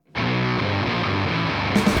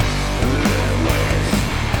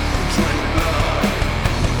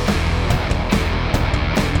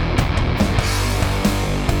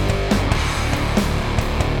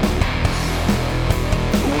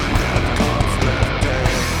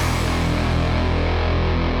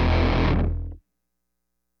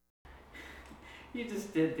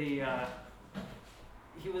just did the.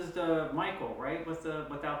 He was the Michael, right,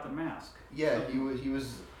 without the mask. Yeah, he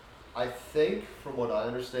was. I think, from what I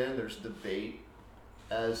understand, there's debate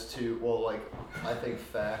as to, well, like, I think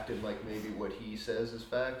fact and like maybe what he says is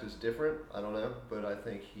fact is different. I don't know, but I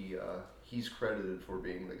think he's credited for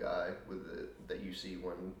being the guy with that you see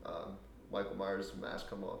when Michael Myers' mask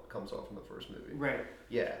comes off in the first movie. Right.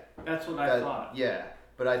 Yeah. That's what I thought. Yeah,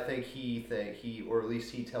 but I think or at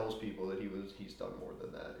least he tells people that he's done more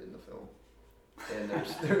than that in the film. And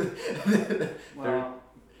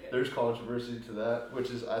there's controversy to that, which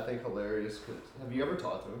is, I think, hilarious. Cause have you ever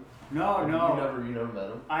talked to him? No. You never met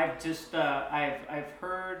him? I've just I've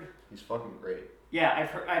heard. He's fucking great. Yeah,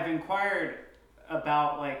 I've inquired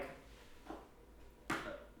about, like,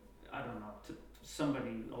 I don't know, to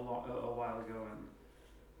somebody a while ago, and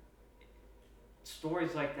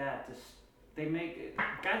stories like that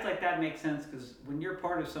guys like that make sense, because when you're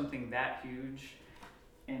part of something that huge,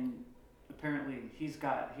 and apparently he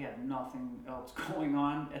had nothing else going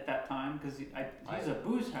on at that time, because he's a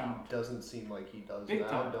booze hound. He doesn't seem like he does Big now.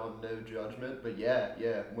 time. No judgment, but yeah.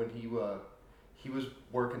 When he was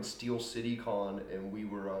working Steel City Con, and we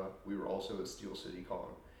were also at Steel City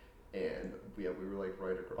Con, and we were like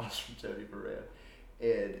right across from Tony Moran,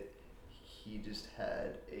 and he just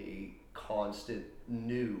had a constant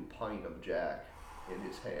new pint of Jack in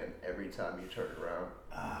his hand every time you turn around.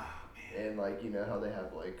 And like, you know how they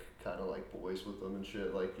have like kind of like boys with them and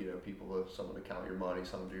shit, like, you know, people, someone to count your money,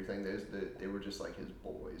 someone to do your thing. They were just like his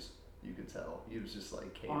boys. You could tell. He was just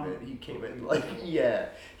like he came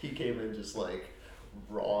in just like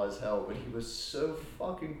raw as hell, but he was so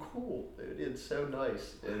fucking cool, dude. It's so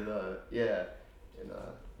nice. And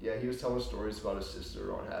he was telling stories about his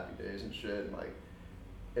sister on Happy Days and shit, and like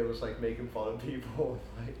it was like making fun of people.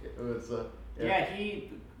 Like it was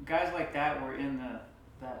guys like that were in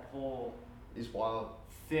that whole. He's wild.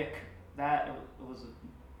 Thick. That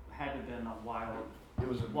had to have been a wild. It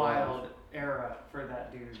was a wild era for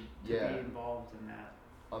that dude to be involved in that.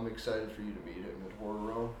 I'm excited for you to meet him at Horror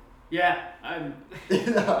Realm. Yeah, I'm.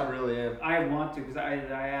 I really am. I want to, because I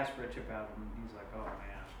asked Rich about him, and he's like, "Oh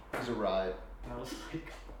man." He's a riot. I was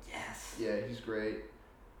like, "Yes." Yeah, he's great.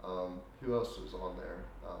 Who else was on there?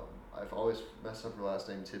 I've always messed up her last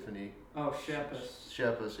name, Tiffany. Oh, Shepis.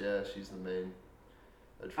 Shepis, yeah, she's the main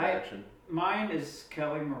attraction. Mine is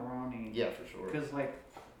Kelly Maroney. Yeah, for sure. Because, like,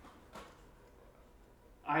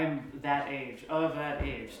 I'm of that age,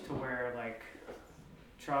 to where, like,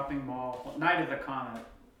 Chopping Mall, Night of the Comet,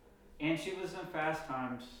 and she was in Fast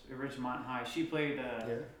Times at Ridgemont High. She played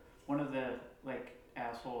one of the, like,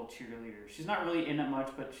 asshole cheerleaders. She's not really in it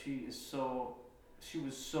much, but she was so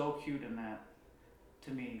cute in that,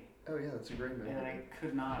 to me. Oh yeah, that's a great movie. And I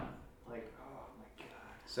could not, like, oh my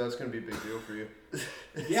god. So that's gonna be a big deal for you.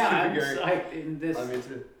 Yeah, in this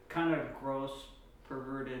too. kind of gross,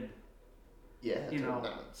 perverted,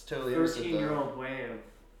 it's totally 13-year-old way of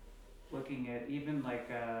looking at even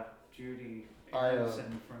like Judy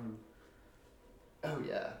Anderson from. Oh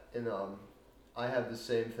yeah, and I have the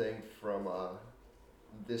same thing from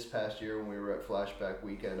this past year when we were at Flashback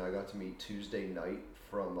Weekend. I got to meet Tuesday Night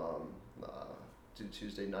from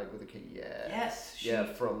Tuesday Night with a K. Yeah. Yes.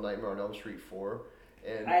 From Nightmare on Elm Street 4.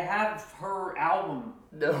 And I have her album.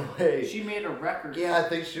 No way. She made a record. Yeah, I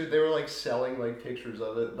think they were like selling like pictures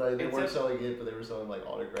of it. Like, they weren't selling it, but they were selling like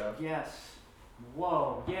autographs. Yes.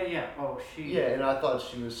 Whoa. Yeah. Oh, she. Yeah, and I thought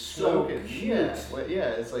she was so cute. Yeah,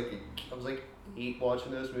 it's like I was like 8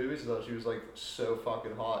 watching those movies. I thought she was like so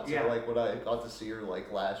fucking hot. So like when I got to see her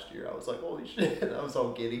like last year, I was like, holy shit! I was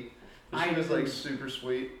all giddy. She was like super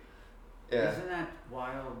sweet. Yeah. Isn't that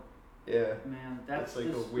wild? Yeah. Man, that's like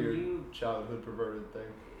a weird childhood perverted thing.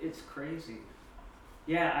 It's crazy.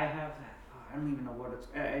 Yeah, I have that. Oh, I don't even know what it's.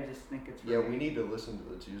 I just think it's. Yeah, we need to listen to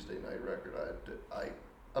the Tuesday Night record.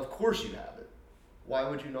 Of course you have it. Why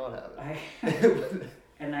would you not have it?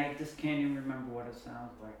 And I just can't even remember what it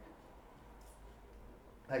sounds like.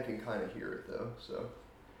 I can kind of hear it though, so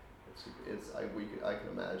I can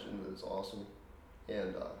imagine that it's awesome,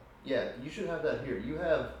 and you should have that here. You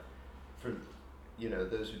have, for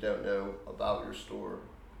those who don't know about your store,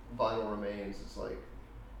 Vinyl Remains.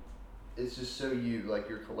 It's just so like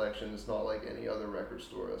your collection. It's not like any other record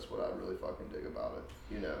store. That's what I really fucking dig about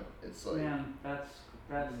it. It's like, man, that's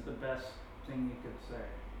the best thing you could say.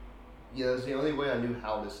 Yeah, that's the only way I knew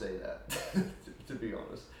how to say that. to be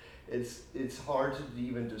honest, it's hard to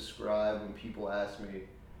even describe when people ask me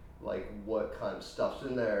like what kind of stuff's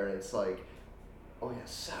in there, and it's like, oh yeah,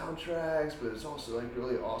 soundtracks, but it's also like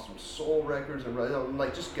really awesome soul records, and I'm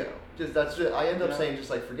like, just go. That's it. I end up saying just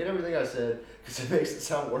like forget everything I said, because it makes it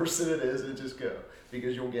sound worse than it is, and just go,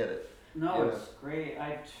 because you'll get it. No, it's great.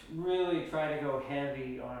 Really try to go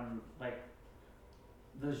heavy on like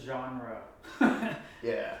the genre.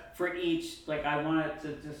 Yeah. For each, like I want it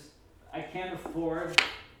to just. I can't afford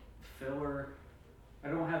filler. I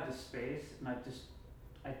don't have the space, and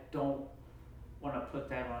I don't want to put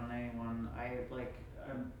that on anyone.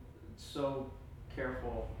 I'm so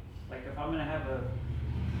careful. Like if I'm gonna have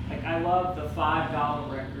I love the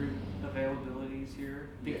 $5 record availabilities here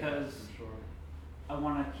because sure. I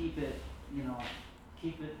want to keep it,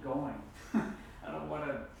 keep it going. I don't want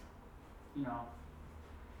to,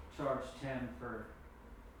 charge 10 for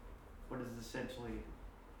what is essentially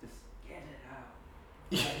just get it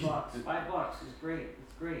out. $5 is great.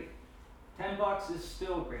 It's great. $10 is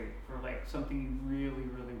still great for like something you really,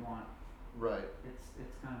 really want. Right.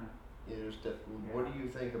 It's kind of. Yeah, there's definitely. Yeah. What do you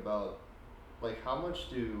think about, like, how much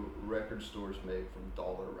do record stores make from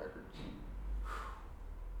dollar records?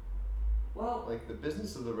 Well, like the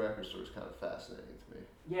business of the record store is kind of fascinating to me.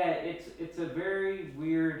 Yeah, it's a very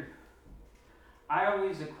weird. I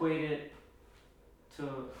always equate it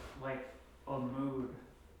to like a mood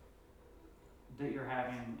that you're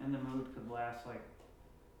having, and the mood could last like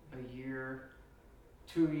a year,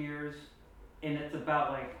 2 years, and it's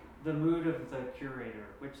about like the mood of the curator,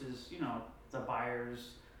 which is the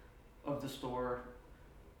buyers of the store.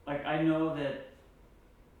 Like I know that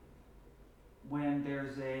when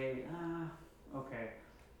there's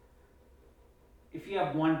if you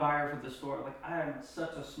have one buyer for the store, like I am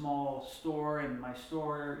such a small store, and my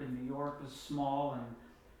store in New York was small, and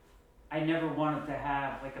I never wanted to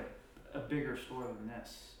have like a bigger store than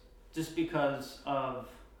this, just because of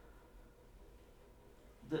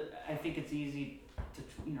I think it's easy to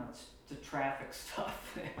it's the traffic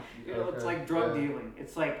stuff. It's like drug dealing.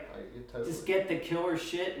 It's like just get the killer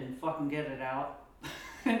shit and fucking get it out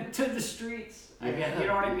to the streets. Yeah. I guess, you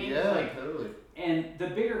know what I mean? Yeah, like, totally. And the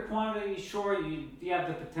bigger quantity, sure, you have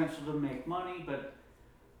the potential to make money, but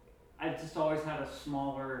I just always had a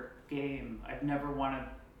smaller game. I've never wanted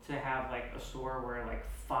to have like a store where like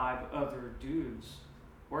 5 other dudes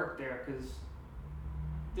work there, because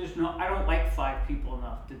I don't like 5 people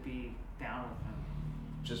enough to be down with them.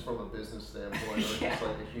 Just from a business standpoint, or just like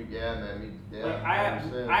a huge, Like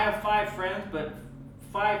I have 5 friends, but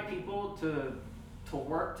 5 people to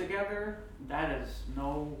work together, that is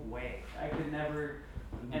no way. I could never.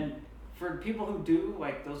 And for people who do,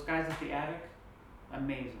 like those guys at the Attic,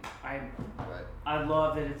 amazing. I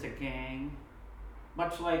love that it's a gang,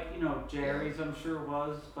 much like Jerry's, I'm sure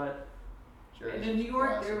was, but and in New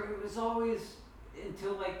York it was always,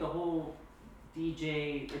 until like the whole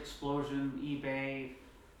DJ explosion, eBay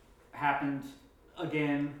happened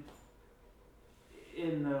again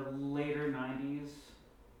in the later 90s.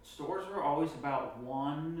 Stores were always about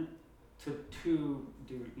 1 to 2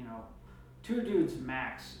 2 dudes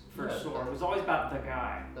max for a store. It was always about the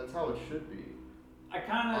guy. That's how it should be.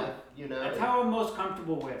 That's how I'm most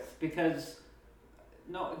comfortable with, because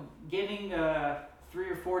getting 3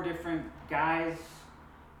 or 4 different guys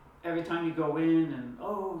every time you go in, and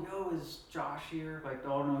is Josh here? Like,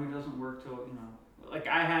 oh no, he doesn't work till Like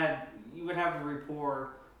you would have a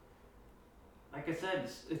rapport. Like I said,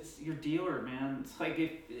 it's your dealer, man. It's like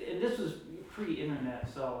and this was pre-internet,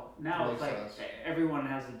 so now it's like everyone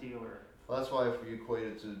has a dealer. Well, that's why if you equate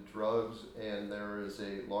it to drugs, and there is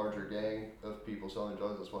a larger gang of people selling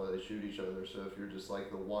drugs, that's why they shoot each other. So if you're just like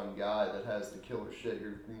the one guy that has the killer shit,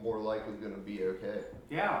 you're more likely going to be okay.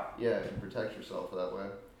 Yeah. Yeah, and protect yourself that way.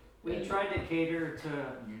 We tried to cater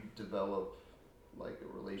to. You develop like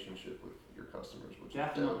a relationship with your customers, which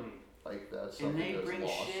definitely. is like that's something that's lost. And they bring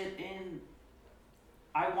lost. shit in.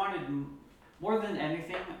 I wanted, more than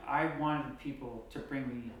anything, I wanted people to bring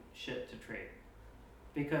me shit to trade,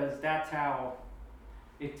 because that's how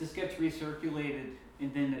it just gets recirculated,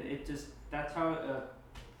 and then that's how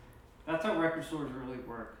record stores really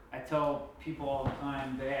work. I tell people all the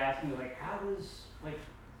time, they ask me like, how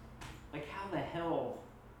the hell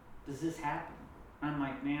does this happen? And I'm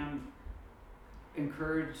like, man,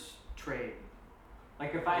 encourage trade.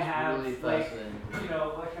 Like if I have really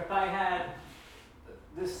if I had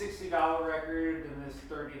this $60 record and this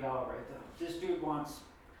 $30 record. This dude wants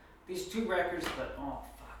these 2 records, but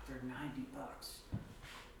they're $90.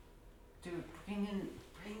 Dude,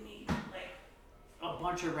 bring me like a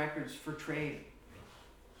bunch of records for trade,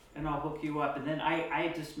 and I'll hook you up. And then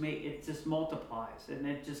I just it just multiplies, and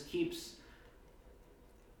it just keeps.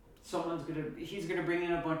 He's gonna bring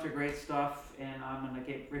in a bunch of great stuff, and I'm gonna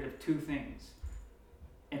get rid of 2 things.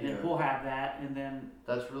 And then we'll have that, and then.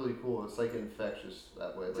 That's really cool. It's like infectious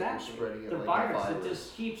that way. Exactly. Like you're spreading it the like virus, a virus. It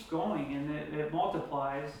just keeps going, and it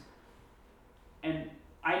multiplies. And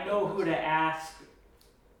I know who to ask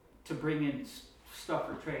to bring in stuff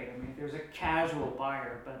for trade. I mean, there's a casual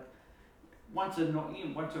buyer, but once a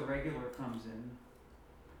regular comes in,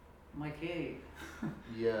 I'm like, hey,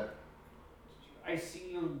 Yeah. I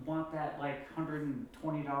see you want that like $120,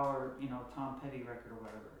 Tom Petty record or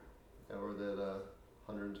whatever. Yeah, or that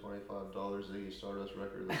 $125 Ziggy Stardust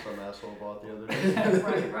record that some asshole bought the other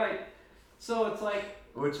day. Right. So it's like,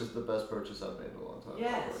 which is the best purchase I've made in a long time.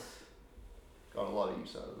 yes. Got a lot of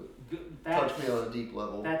use out of it. Touched me on a deep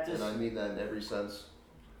level, and I mean that in every sense.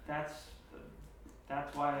 That's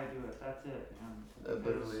why I do it. That's it, man. That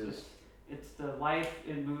literally is. It's the life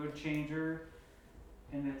and mood changer,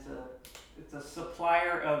 and it's a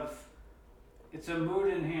supplier of. It's a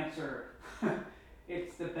mood enhancer.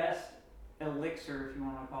 It's the best elixir, if you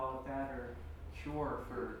want to call it that, or cure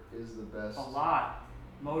for. It is the best. A lot.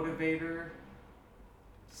 Motivator,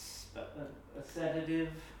 a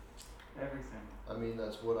sedative, everything. I mean,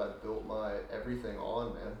 that's what I built my everything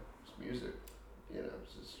on, man. It's music.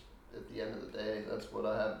 It's just, at the end of the day, that's what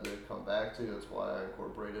I have to come back to. That's why I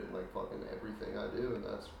incorporate it in like fucking everything I do, and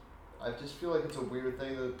I just feel like it's a weird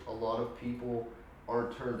thing that a lot of people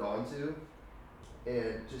aren't turned on to,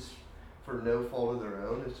 and just for no fault of their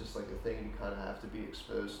own, it's just like a thing you kind of have to be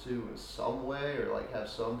exposed to in some way, or like have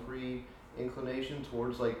some inclination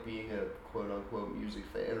towards like being a quote unquote music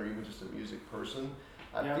fan, or even just a music person.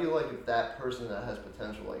 I feel like if that person that has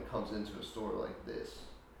potential like comes into a store like this,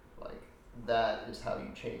 like that is how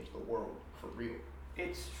you change the world for real.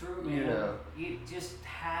 It's true, man. You just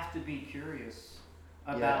have to be curious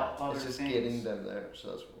about other things. It's just getting them there,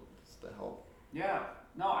 so that's the help. Yeah.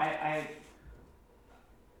 No, I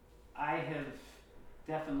have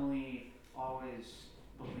definitely always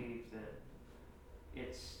believed that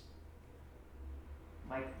it's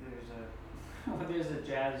like there's a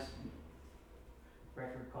jazz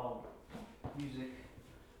record called Music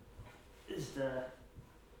is the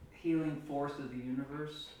Healing Force of the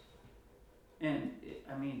Universe, and it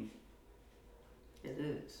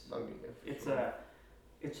is.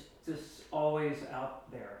 It's just always out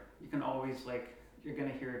there. You can always you're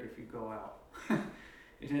gonna hear it if you go out,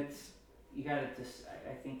 and you gotta just.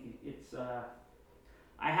 I think it's.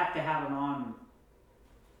 I have to have it on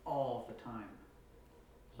all the time.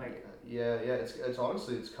 It's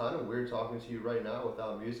honestly, it's kind of weird talking to you right now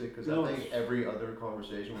without music, because I think every other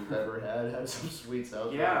conversation we've ever had some sweet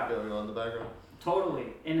soundtrack going on in the background.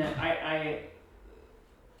 Totally, and I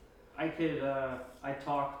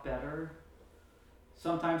talk better.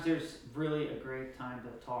 Sometimes there's really a great time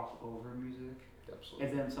to talk over music. Absolutely.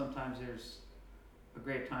 And then sometimes there's a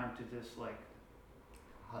great time to just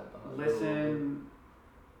listen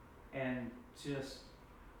and just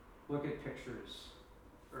look at pictures.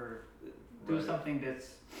 Or do something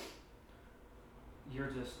that's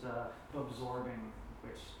you're just absorbing,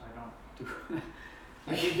 which I don't do. I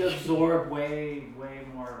need to absorb way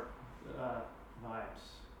more vibes.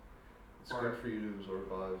 It's good for you to absorb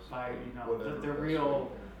vibes. By the real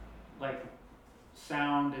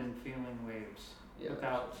sound and feeling waves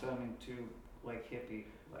without sounding too hippie.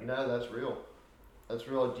 No, that's real. That's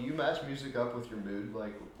real. Do you match music up with your mood,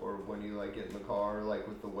 or when you get in the car,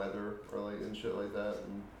 with the weather, or and shit like that?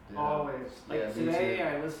 And, always. Today,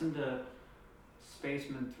 I listened to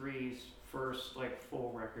Spaceman 3's first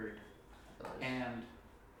full record, and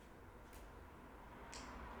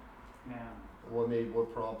man.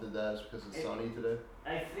 What prompted that? Is because it's sunny today?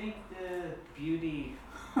 I think the beauty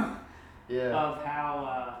of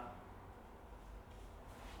how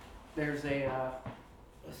there's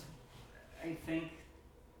I think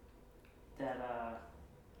that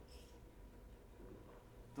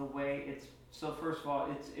the way it's so. First of all,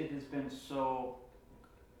 it has been so.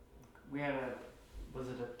 We had a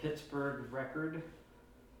Pittsburgh record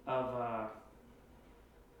of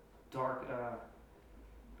dark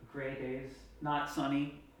gray days, not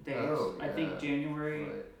sunny days. Oh, yeah. I think January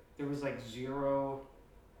there was zero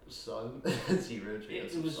sun. Zero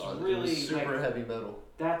chance. It was sun. really it was super heavy metal.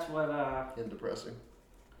 That's what and depressing.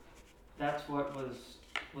 That's what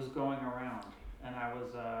was going around, and I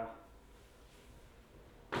was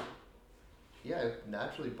it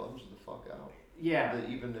naturally bums the fuck out. Yeah.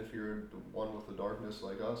 Even if you're the one with the darkness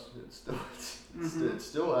like us, it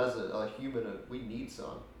still has a human. We need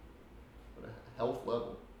sun, at a health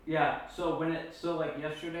level. Yeah. So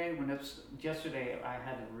yesterday I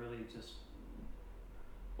had a really just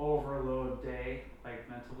overload day,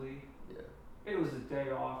 mentally. Yeah. It was a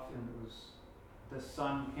day off, and the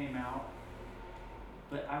sun came out,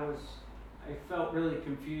 but I felt really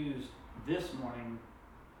confused this morning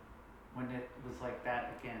when it was like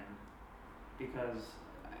that again, because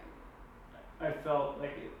I felt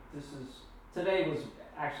today was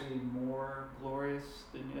actually more glorious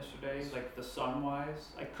than yesterday, like the sun-wise.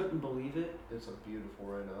 I couldn't believe it. It's a beautiful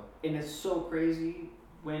right now. And it's so crazy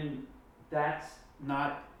when that's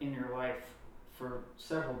not in your life for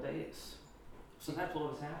several days. So that's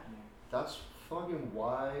what was happening. That's fucking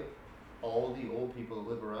why all the old people that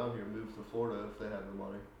live around here move to Florida if they have the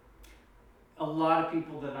money. A lot of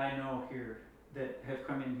people that I know here that have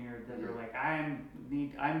come in here that are like, I'm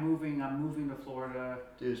moving to Florida.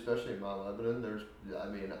 Dude, especially in Mount Lebanon, there's,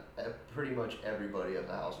 pretty much everybody has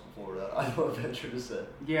a house in Florida. I would venture to say.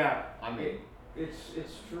 Yeah. I mean,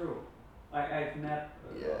 it's true. I've met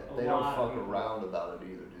they don't fuck around about it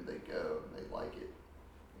either, do they? Go and they like it.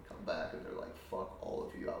 They come back and they're like, fuck all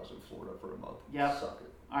of you. I was in Florida for a month. Yeah. Suck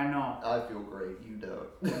it. I know. I feel great. You don't.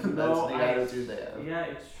 That's No, the attitude they have. Yeah,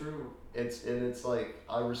 it's true. It's like,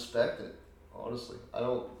 I respect it. Honestly, I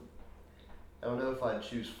don't know if I'd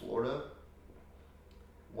choose Florida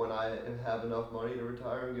when I have enough money to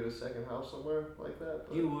retire and get a second house somewhere like that.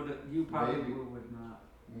 But You probably would not.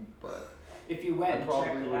 But if you went, I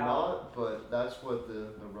probably would not. But that's what the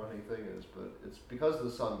running thing is. But it's because of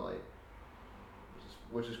the sunlight,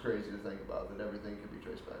 which is crazy to think about. That everything can be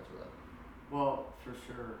traced back to that. Well, for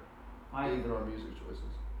sure. Even our music choices.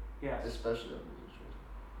 Yes. Especially our music choices.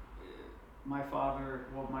 My father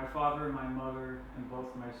and my mother and both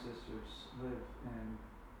of my sisters live in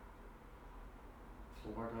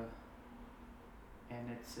Florida, and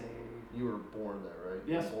it's a. You were born there, right?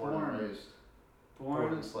 Yes, born and raised.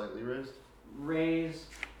 Born and slightly raised. Raised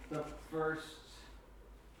the first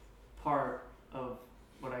part of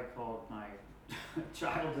what I called my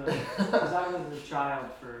childhood, because I was a child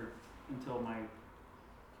until my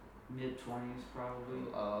mid-20s probably.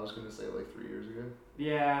 I was gonna say like 3 years ago.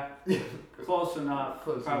 Yeah, close enough.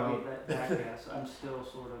 Close probably enough. that guess. I'm still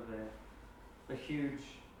sort of a huge.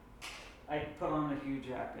 I put on a huge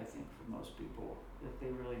act. I think for most people, if they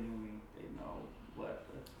really knew me, they know what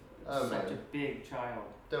such a big child.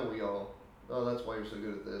 Don't we all? Oh, that's why you're so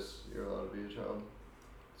good at this. You're allowed to be a child.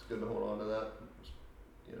 It's good to hold on to that.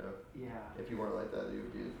 You know. Yeah. If you weren't like that, you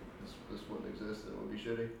would be. This wouldn't exist. It would be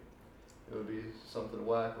shitty. It would be something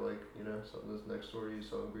whack, like, something that's next door to you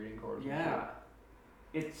selling greeting cards. Yeah.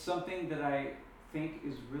 It's something that I think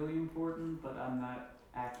is really important, but I'm not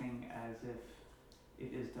acting as if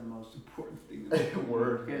it is the most important thing.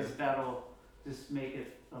 Because that'll just make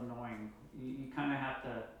it annoying. You kind of have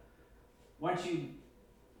to, once you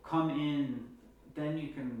come in, then you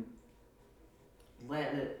can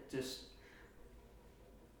let it just,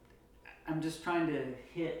 I'm just trying to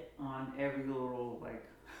hit on every little,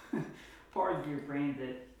 part of your brain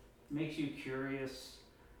that makes you curious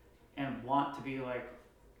and want to be like,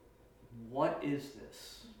 what is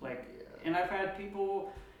this? And I've had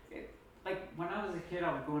people, when I was a kid,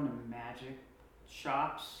 I would go into magic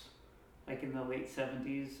shops, in the late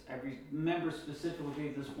 70s. I remember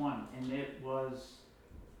specifically this one, and it was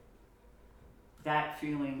that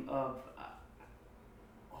feeling of,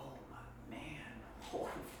 oh my man, what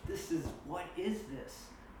is this? What is this?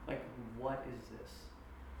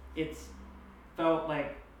 It's felt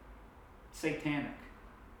like satanic,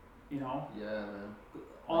 Yeah, man.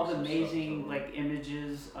 all the amazing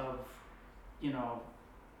images of,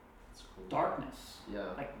 It's cool. darkness. Yeah.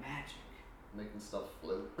 Like magic. Making stuff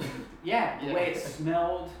float. Yeah, the way it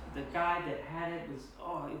smelled. The guy that had it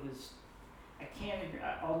was, I can't even,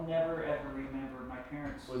 I'll never ever remember my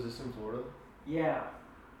parents. Was this in Florida? Yeah.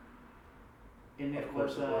 And it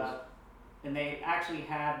was, was. And they actually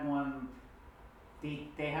had one, they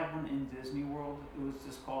had one in Disney World. It was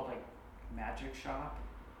just called Magic Shop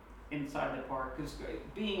inside the park. Because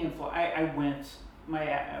being in Florida, I went, I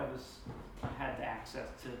had the access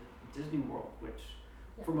to Disney World, which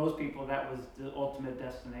for most people that was the ultimate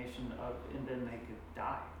destination of, and then they could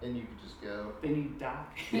die. And you could just go. Then you die.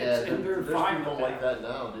 Yeah, and there's people like that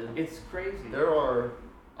now, dude. It's crazy.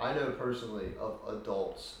 I know personally of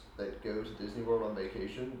adults that go to Disney World on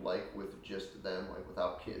vacation, with just them,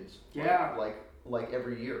 without kids. Yeah. Like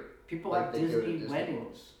every year. People have Disney weddings.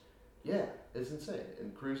 World. Yeah, it's insane.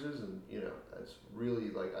 And cruises, and that's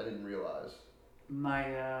really I didn't realize.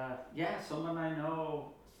 My someone I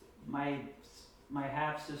know, my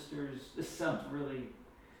half sister's. This sounds really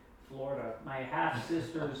Florida. My half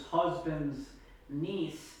sister's husband's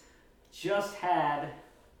niece just had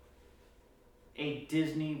a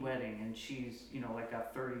Disney wedding, and she's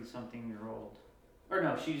a 30-something-year-old, or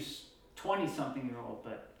no, she's 20-something-year-old,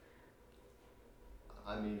 but.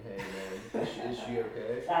 I mean, hey man, is she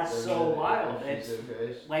okay? That's so wild. It's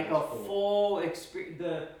okay. Full experience.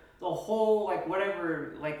 The whole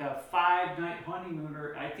whatever, a 5-night honeymoon,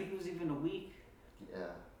 or I think it was even a week.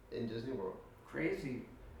 Yeah, in Disney World. Crazy.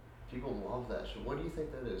 People love that shit. What do you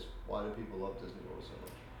think that is? Why do people love Disney World so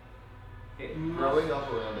much? Growing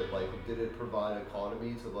up around it, like, did it provide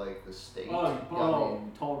economy to like the state? Totally.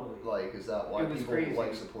 Like, is that why people crazy.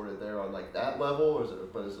 like support it there on like that level, or is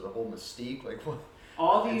it a whole mystique? Like, what?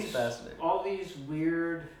 It's fascinating. All these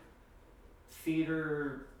weird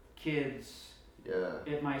theater kids. Yeah.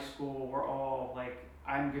 At my school were all like,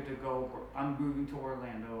 I'm good to go. I'm moving to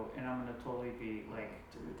Orlando, and I'm gonna totally be like.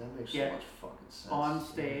 Dude, that makes so much fucking sense. On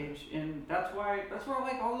stage, and that's where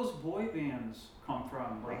like all those boy bands come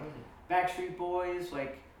from, like. Right. Backstreet Boys,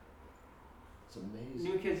 like. It's amazing.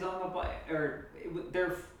 New Kids on the Block, or they're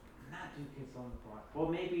not New Kids on the Block. Well,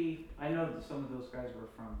 maybe I know that some of those guys were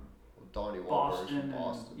from. Donnie Wahlberg from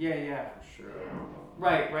Boston. Yeah. For sure.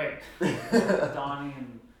 Right. Donnie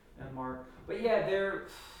and Mark, but yeah, they're.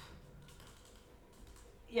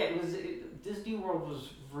 Yeah, Disney World was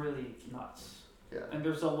really nuts. Yeah. And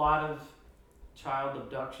there's a lot of child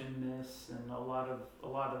abduction myths and a lot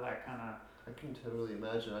of that kind of. I can totally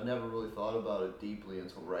imagine. I never really thought about it deeply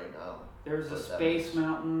until right now. There's a Space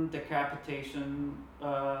Mountain decapitation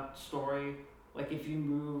story. Like if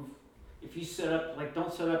you sit up, like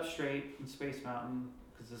don't sit up straight in Space Mountain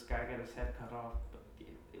because this guy got his head cut off. But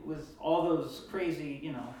it was all those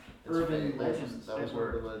crazy, urban legends that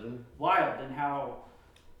were legend. Wild, and how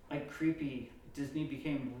like creepy. Disney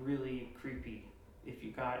became really creepy.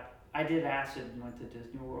 I did acid and went to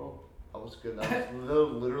Disney World. That was good. That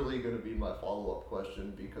was literally going to be my follow-up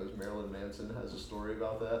question because Marilyn Manson has a story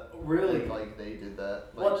about that. Really? And, like they did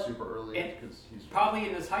that super early because he's probably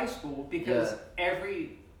in his high school because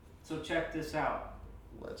so check this out.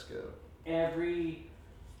 Let's go. Every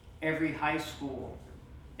high school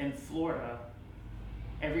in Florida,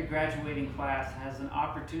 every graduating class has an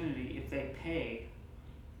opportunity if they pay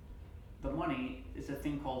the money. Is a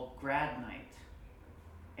thing called grad night,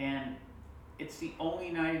 and it's the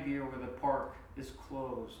only night of year where the park is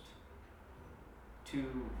closed to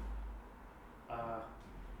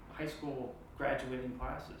high school graduating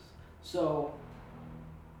classes. So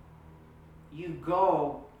you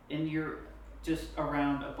go and you're just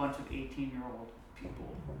around a bunch of 18-year-old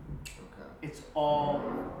people. Okay. It's all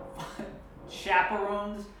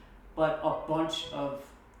chaperones, but a bunch of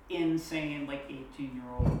insane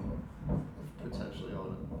 18-year-old. Potentially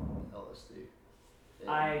on LSD.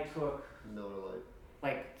 I took Miller Lite.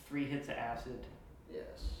 Like 3 hits of acid.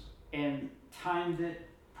 Yes. And timed it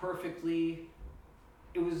perfectly.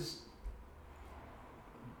 It was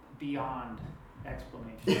beyond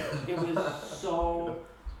explanation. It was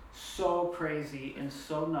so crazy and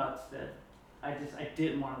so nuts that I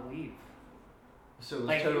didn't want to leave. So it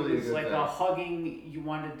was totally it was like a hugging. You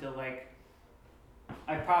wanted to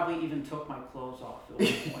I probably even took my clothes off at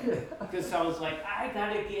one point because I was like, I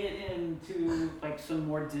gotta get into some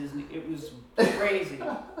more Disney. It was crazy.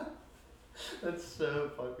 That's so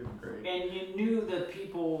fucking great. And you knew the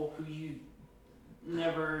people who you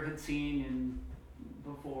never had seen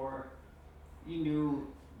before. You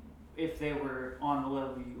knew if they were on the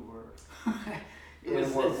level you were.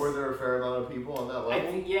 Were there a fair amount of people on that level? I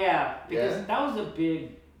think because that was a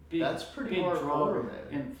big. That's pretty big hardcore, man.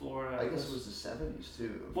 In Florida. I guess it was the 70s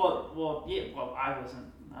too. Well, yeah. Well, I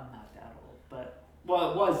wasn't. I'm not that old, but it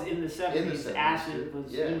was in the 70s. Acid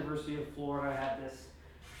was University of Florida had this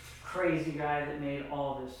crazy guy that made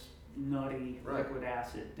all this nutty liquid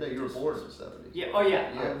acid. No, you were born in the 70s. Yeah. Oh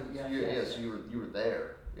yeah. So you were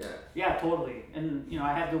there. Yeah. Yeah, totally. And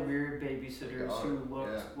I had the weird babysitters who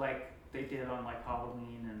looked like they did on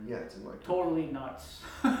Halloween and it's in totally nuts.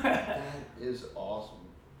 That is awesome.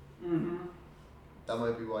 Mm-hmm. That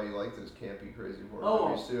might be why you like those campy, crazy horror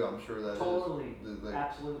movies too. I'm sure that totally.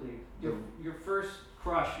 Absolutely. Your first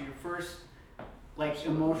crush, your first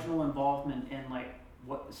emotional involvement in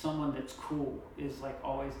what someone that's cool is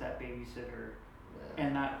always that babysitter,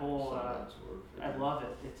 and that whole. I love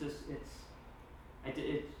it.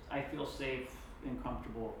 I feel safe and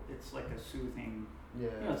comfortable. It's like a soothing.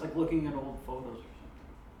 Yeah. It's like looking at old photos or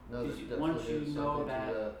something. No, once you know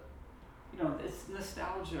that. It's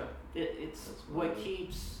nostalgia. It's what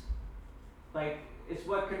keeps, it's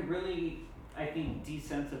what can really, I think,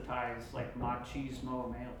 desensitize machismo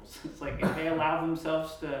males. It's if they allow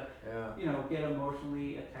themselves to, get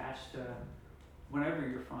emotionally attached to whenever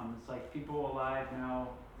you're from. It's people alive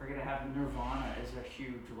now are gonna have Nirvana as a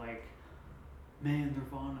huge man,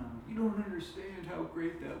 Nirvana. You don't understand how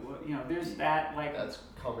great that was. There's that that's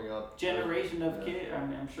coming up. Generation of kids.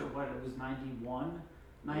 I'm sure it was 91.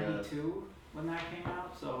 92 when that came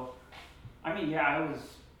out. So, I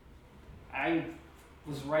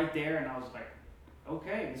was right there, and I was like,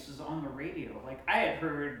 okay, this is on the radio. I had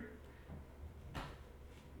heard,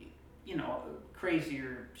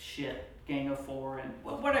 crazier shit, Gang of Four and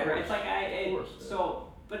whatever. It's like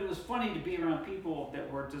but it was funny to be around people that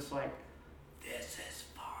were just like, this is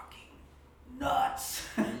fucking nuts.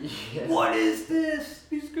 Yeah. What is this?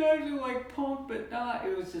 These guys are like punk, but not.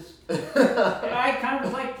 It was just. And I kind of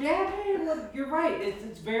was like, yeah, man, look, you're right.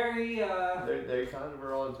 It's very. They kind of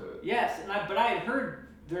are onto it. Yes, but I had heard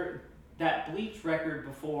that Bleach record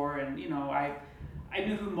before, and I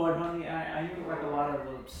knew who Mudhoney. I knew like a lot of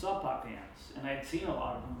the Sub Pop bands, and I'd seen a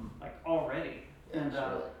lot of them like already. Yeah, and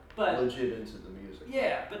sure. but legit into the music.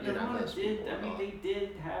 Yeah, but Nirvana did. I mean, they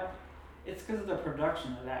did have. It's because of the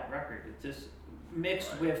production of that record. It just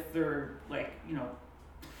mixed with their dare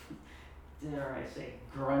I say,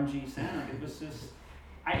 grungy sound. It was just.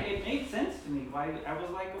 It made sense to me. I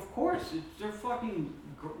was like, of course, they're fucking.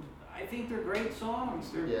 I think they're great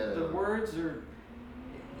songs. The words are.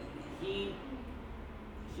 He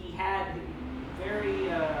had very.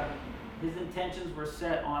 His intentions were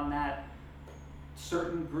set on that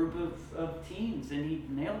certain group of teens, and he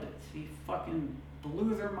nailed it. He fucking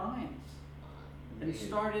blew their minds. And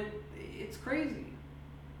started. It's crazy.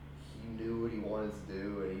 He knew what he wanted to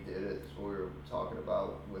do, and he did it. That's what we were talking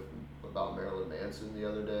about Marilyn Manson the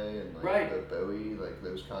other day, and the Bowie, like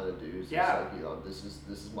those kind of dudes. Yeah. It's like, this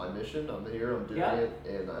is my mission. I'm here. I'm doing it,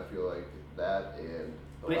 and I feel like that and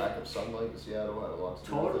the lack of sunlight in Seattle had a lot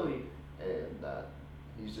to do with it. And that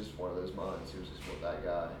he's just one of those minds. He was just that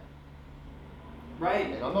guy. Right.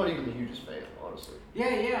 And I'm not even the hugest fan, honestly.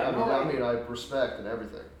 Yeah. I mean, I respect and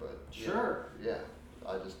everything, but sure. Yeah.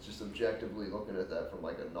 I just objectively looking at that from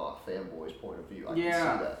like a not fanboy's point of view, I can see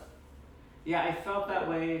that. Yeah, I felt that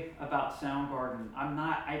way about Soundgarden. I'm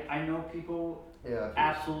not. I know people. Yeah.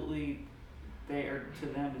 Absolutely, they are to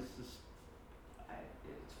them. It's just.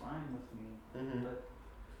 It's fine with me. Mm-hmm.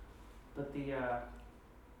 But the.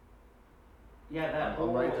 That.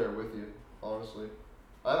 I'm right there with you, honestly.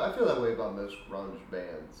 I feel that way about most grunge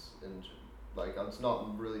bands, and like it's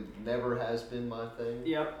not really never has been my thing.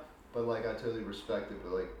 Yep. But like I totally respect it,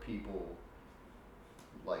 but like people,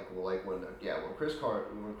 when Chris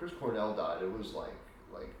Cornell died, it was like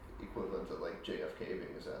equivalent to like JFK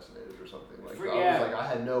being assassinated or something. Like I was like, I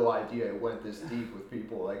had no idea it went this deep with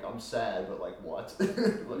people. Like I'm sad, but like what?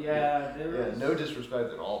 No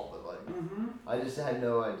disrespect at all, but like I just had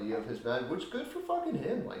no idea of his man. Which good for fucking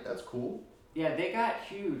him. Like that's cool. Yeah, they got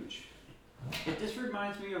huge. It just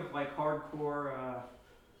reminds me of like hardcore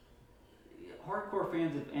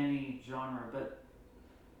fans of any genre, but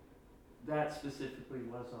that specifically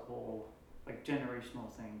was a whole like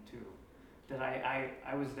generational thing too. That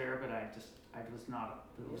I was there, but I was not.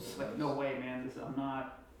 It was like no way, man.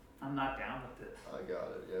 I'm not down with this. I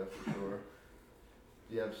got it. Yeah, for sure.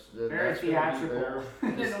 Yeah, very theatrical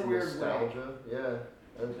in a weird nostalgia. way. Yeah.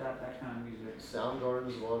 That kind of music. Soundgarden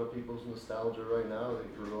is a lot of people's nostalgia right now. They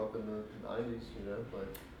grew up in the 90s,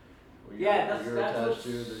 like. That's attached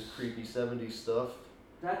to the creepy 70s stuff.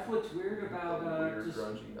 That's what's weird about weird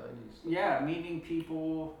grungy 90s. Yeah, meeting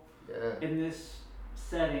people in this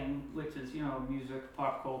setting, which is music,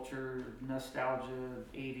 pop culture, nostalgia,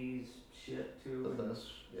 80s shit too. The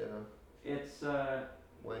best, It's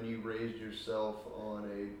when you raised yourself on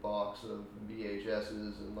a box of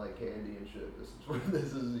VHSs and like candy and shit.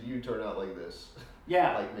 This is you turn out like this.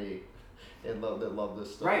 Yeah. Like me, and love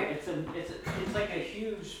this stuff. Right. It's like a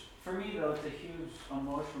huge. For me though, it's a huge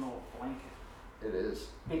emotional blanket. It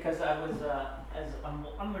is. Because I was I'm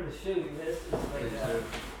going to show you this. It's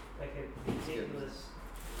like a ridiculous.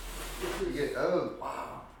 Oh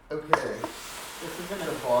wow. Okay. This isn't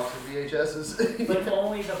a box of VHSs. But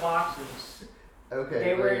only the boxes. Okay.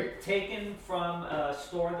 They were taken from a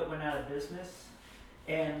store that went out of business,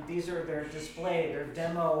 and these are their display, their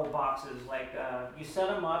demo boxes. Like you set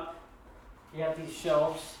them up, you have these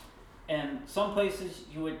shelves, and some places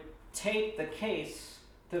you would tape the case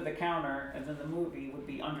to the counter, and then the movie would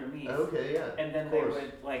be underneath. Okay, yeah. And then they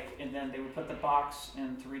would put the box,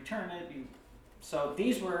 and to return it, so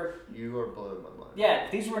these were. You are blowing my mind. Yeah,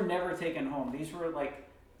 these were never taken home. These were like.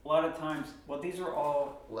 A lot of times, these are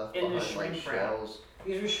all left in behind the shrink like wrap. shells.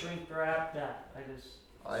 These are shrink wrap. They're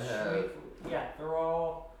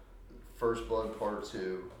all. First Blood Part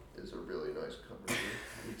 2 is a really nice cover.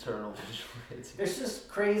 Eternal Vigilante. It's just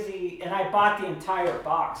crazy, and I bought the entire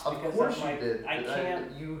box because of course I'm like, you did. I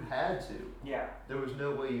can't. You had to. Yeah. There was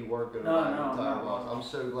no way you weren't going to buy the entire box. I'm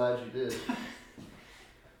so glad you did.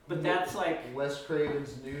 But that's like Wes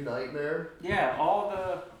Craven's New Nightmare. Yeah, all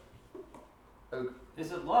the. Okay.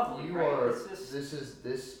 Is it lovely? You right? are. This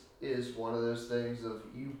is one of those things of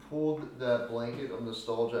you pulled that blanket of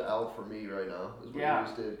nostalgia out for me right now. Is what you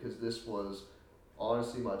just did, because this was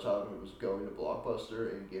honestly, my childhood was going to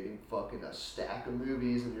Blockbuster and getting fucking a stack of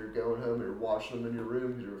movies, and you're going home and you're watching them in your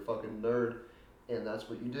room because you're a fucking nerd, and that's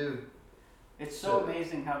what you do. It's so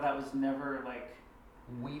amazing how that was never like.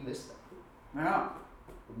 We missed that. Yeah.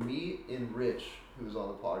 Me and Rich, who was on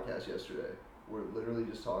the podcast yesterday, were literally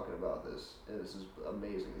just talking about this, and this is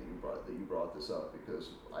amazing that you brought this up, because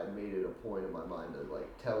I made it a point in my mind to like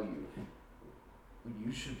tell you,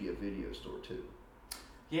 you should be a video store too.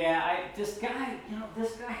 Yeah, this guy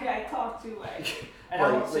I talked to, and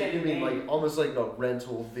I won't say you mean like almost like a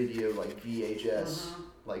rental video, like VHS,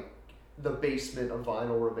 like the basement of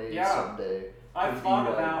Vinyl Remains someday. I thought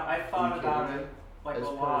about it like That's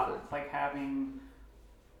a lot, perfect. like having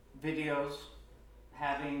videos,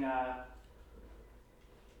 having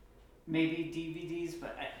maybe DVDs,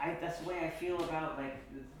 but I that's the way I feel about like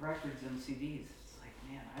records and CDs. It's like,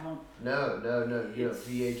 man, I don't. No. You know,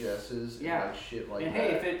 VHSs and like shit like and that.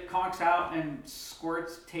 Hey, if it conks out and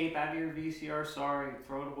squirts tape out of your VCR, sorry,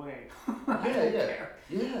 throw it away.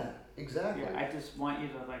 Yeah, exactly. Yeah, I just want you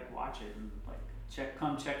to like watch it and like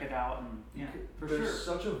come check it out, and There's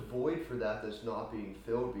such a void for that's not being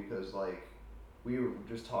filled, because like we were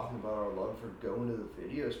just talking about our love for going to the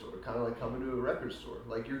video store, kind of like coming to a record store.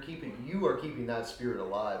 Like you are keeping that spirit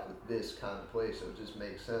alive with this kind of place, so it just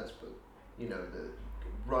makes sense. But you know, the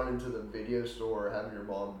running to the video store, or having your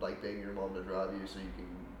mom, like begging your mom to drive you so you can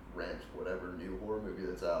rent whatever new horror movie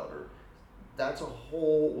that's out, or that's a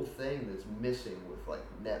whole thing that's missing with like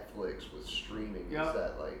Netflix, with streaming, is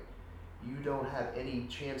that like you don't have any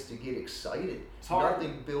chance to get excited.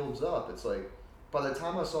 Nothing builds up. It's like, by the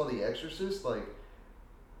time I saw The Exorcist, like,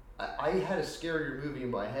 I had a scarier movie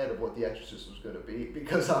in my head of what The Exorcist was going to be,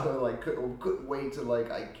 because I like couldn't wait to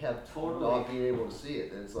like, I kept not being able to see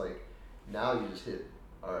it. And it's like, now you just hit,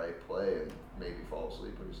 all right, play, and maybe fall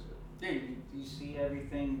asleep pretty soon. Yeah, you see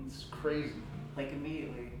everything. It's crazy. Like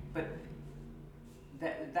immediately, but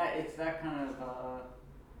that it's that kind of.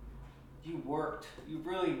 You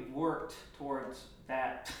really worked towards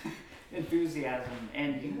that enthusiasm,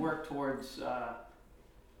 and you worked towards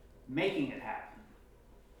making it happen.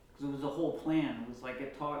 Because it was a whole plan. It was like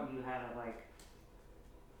it taught you how to like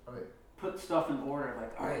put stuff in order.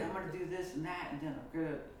 Like, all right, I'm gonna do this and that, and then I'm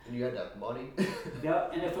gonna. And you had to have money.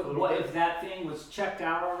 Yep. And if that thing was checked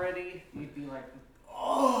out already, you'd be like,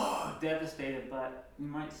 devastated. But you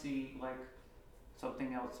might see like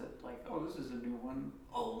something else that like, oh, this is a new one.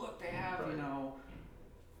 Oh, look, they have,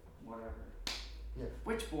 whatever. Yeah.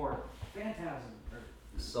 Witchboard, Phantasm, or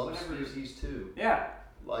Subspecies too. Yeah.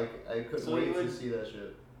 Like, I couldn't wait to see that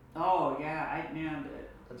shit. Oh, yeah,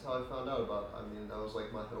 That's how I found out about, that was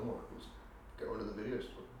like my homework, was going to the video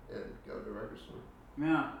store and going to the record store.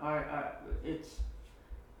 Yeah,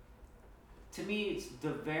 to me, it's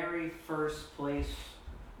the very first place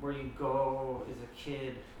where you go as a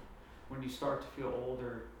kid. When you start to feel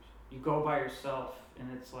older, you go by yourself,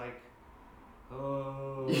 and it's like,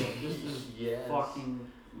 oh, this is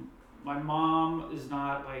fucking. My mom is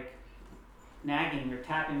not like nagging or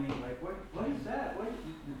tapping me like, what is that? What?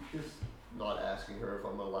 Just not asking her if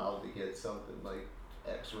I'm allowed to get something like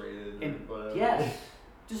X-rated or whatever. Yes,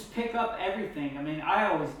 just pick up everything. I mean, I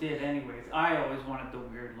always did anyways. I always wanted the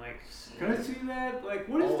weird, like, can I see that? Like,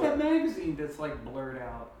 what is that magazine that's like blurred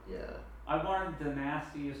out? Yeah. I wanted the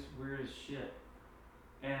nastiest, weirdest shit.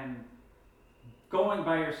 And going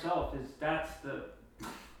by yourself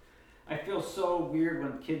I feel so weird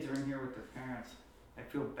when kids are in here with their parents. I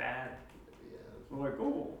feel bad. Yeah. They're like,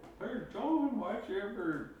 oh, hey, John, why'd you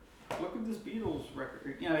ever look at this Beatles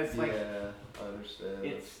record? It's like... Yeah, I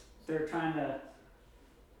understand. They're trying to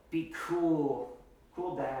be cool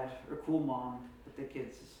dad or cool mom, but the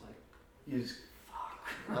kid's just like...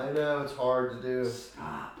 I know, it's hard to do.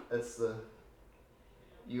 Stop.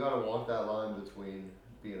 You gotta walk that line between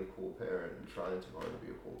being a cool parent and trying too hard to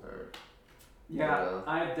be a cool parent. Yeah,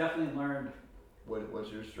 I've definitely learned.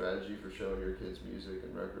 What's your strategy for showing your kids music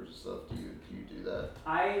and records and stuff? Do you do that?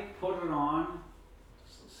 I put it on,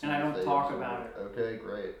 and I don't talk about it. Okay,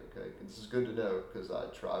 great. Okay, this is good to know, because I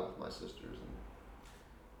try with my sisters.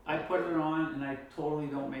 I put it on, and I totally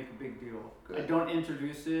don't make a big deal. Good. I don't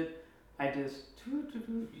introduce it. I just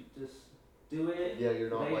do it. Yeah, you're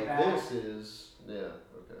not like back. This is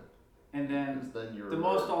okay. And then the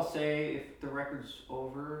most I'll say, if the record's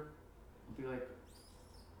over, I'll be like,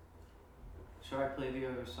 should I play the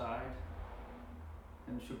other side?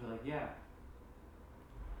 And she'll be like, yeah.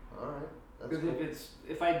 All right. Because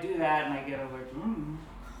cool. if I do that and I get like,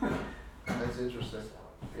 That's interesting.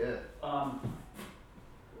 Yeah. Go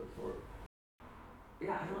for it.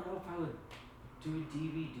 Yeah, I don't know if I would do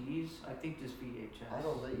DVDs. I think just VHS. I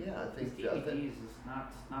think DVDs is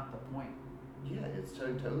not the point. Yeah, it's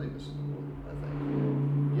totally missing the point, I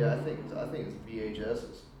think. Yeah, I think it's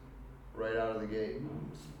VHSs right out of the gate.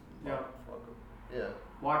 Yeah. Fuck 'em. Yeah.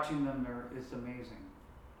 Watching them is amazing.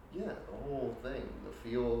 Yeah, the whole thing, the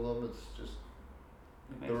feel of them, it's just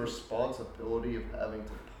It the makes responsibility of having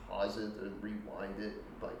to pause it and rewind it,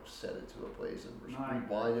 and like set it to a place and No, I-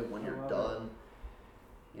 rewind it when I you're love done.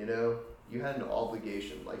 You know, you had an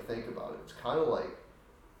obligation. Like, think about it. It's kind of like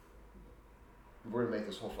we're gonna make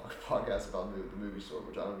this whole fucking podcast about the movie store,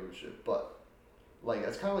 which I don't give a shit. But like,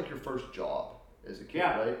 that's kind of like your first job as a kid,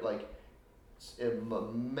 Yeah. right? Like,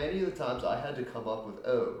 many of the times I had to come up with,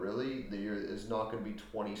 oh, really? The year is not going to be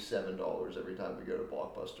 $27 every time we go to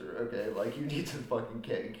Blockbuster. Okay, like you need to fucking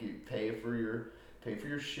pay for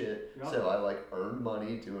your shit. Yep. So I like earned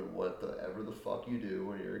money doing whatever the fuck you do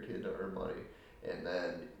when you're a kid to earn money, and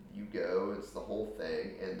then you go, it's the whole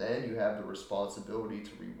thing, and then you have the responsibility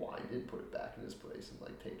to rewind it, put it back in its place, and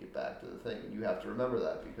like take it back to the thing, and you have to remember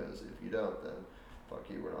that, because if you don't, then fuck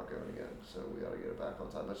you, we're not going again. So we gotta get it back on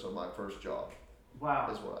time. That's my first job. Wow.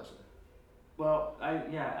 Is what I say. Well,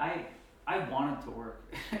 I wanted to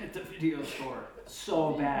work at the video store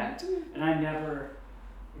so bad, and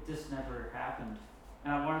it just never happened.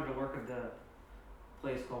 And I wanted to work at the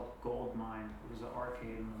place called Gold Mine. It was an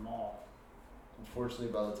arcade in the mall. Unfortunately,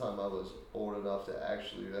 by the time I was old enough to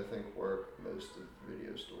actually, I think, work, most of the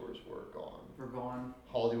video stores were gone. We're going.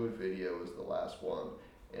 Hollywood Video was the last one.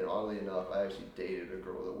 And oddly enough, I actually dated a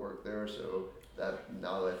girl that worked there, so that,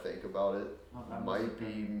 now that I think about it, might be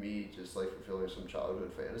me just like fulfilling some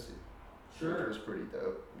childhood fantasy. Sure. Which was pretty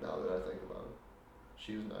dope, now that I think about it.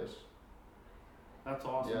 She was nice. That's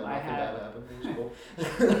awesome. Yeah, I nothing had. bad happened.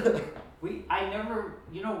 It was cool. I never.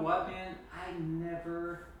 You know what, man?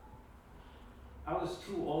 I was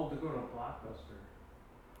too old to go to Blockbuster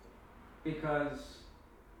because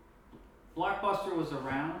Blockbuster was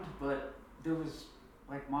around, but there was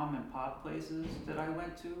like mom and pop places that I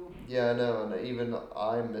went to. Yeah, I know, and even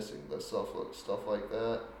I'm missing the stuff like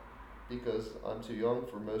that because I'm too young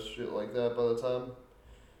for most shit like that by the time.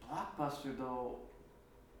 Blockbuster, though,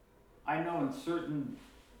 I know in certain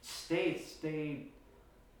states they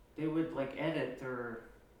would like edit their.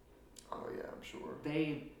 Oh yeah, I'm sure.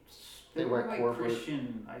 They were went like corporate.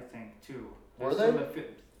 Christian, I think, too. Were There's they?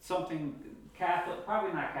 Something Catholic,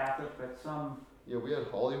 probably not Catholic, but some Yeah, we had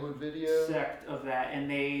Hollywood Video. sect of that, and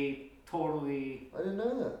they totally. I didn't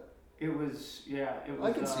know that. It was, yeah, it was.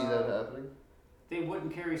 I could see that happening. They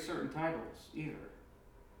wouldn't carry certain titles either.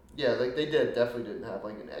 Yeah, like they definitely didn't have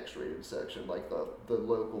like an X-rated section. Like the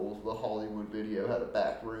local, the Hollywood Video had a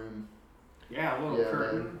back room. Yeah, a little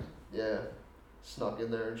curtain. Man. Yeah, snuck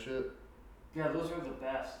in there and shit. Yeah, those were the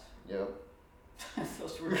best. Yep.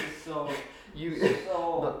 Those were just so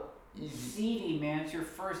Easy. seedy, man. It's your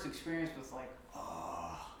first experience with like,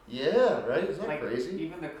 oh. Yeah, right. Isn't that Like crazy?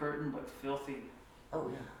 even the curtain looked filthy. Oh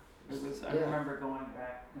yeah. It was. I Yeah. remember going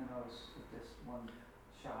back when I was at this one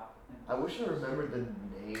shop. And I wish I remembered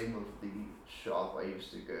the name of the shop I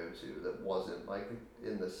used to go to that wasn't like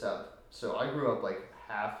in the south. So I grew up like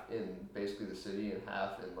half in basically the city and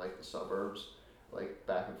half in like the suburbs, like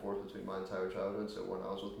back and forth between my entire childhood. So when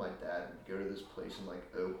I was with my dad, we'd go to this place in like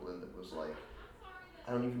Oakland that was like,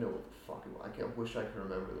 I don't even know what the fuck it was. I wish I could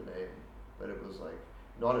remember the name, but it was like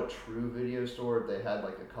not a true video store. They had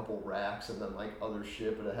like a couple racks and then like other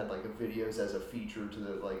shit, but it had like the videos as a feature to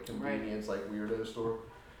the like convenience like weirdo store.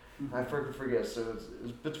 Mhm. I forget. So it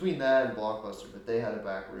was between that and Blockbuster, but they had a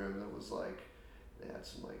back room that was like, they had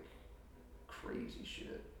some like crazy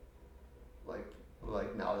shit.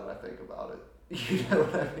 Like now that I think about it, you know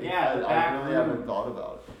what I mean? Yeah, the I back really room. haven't thought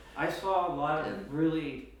about it. I saw a lot of And-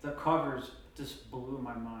 really the covers just blew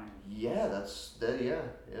my mind. Yeah, yeah.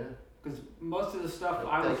 Because most of the stuff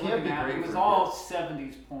I That was can't looking be at, great it was for all kids.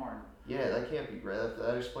 70s porn. Yeah, that can't be great.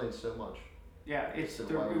 That explains so much. Yeah, it So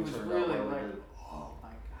why we was turned out really why we like, did. oh my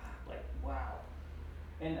god, like wow.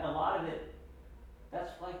 And a lot of it,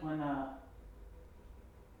 that's like when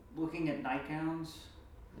looking at nightgowns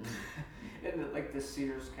in like the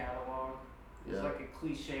Sears catalog. It's Yeah. like a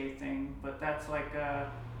cliche thing, but that's like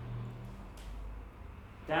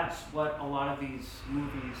that's what a lot of these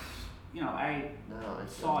movies. You know, I No, I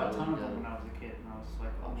saw a totally ton of get them it. when I was a kid, and I was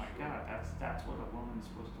like, oh I'm my sure. god, that's what a woman's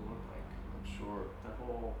supposed to look like. I'm sure. The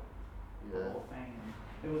whole Yeah. thing.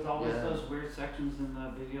 And it was always Yeah. those weird sections in the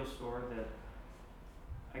video store that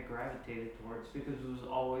I gravitated towards because it was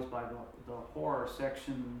always by the horror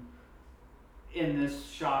section in this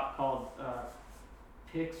shop called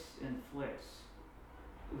Picks and Flicks.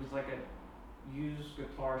 It was like a used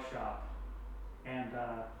guitar shop and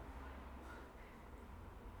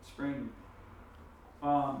Spring.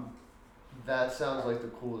 That sounds like the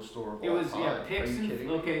coolest store of It all was time. Pix Are you and kidding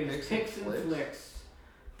me? okay, it was Pix and Flicks.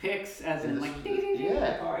 Pix as And in this like was- ding, ding, ding,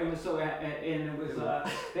 yeah. the car. It was so and it was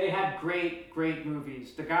they had great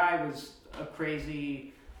movies. The guy was a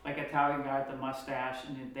crazy like Italian guy with the mustache,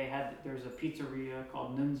 and there's a pizzeria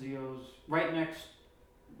called Nunzio's right next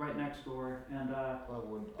door, and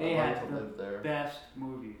they I'd like had to the live there. best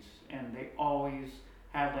movies, and they always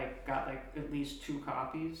had got at least 2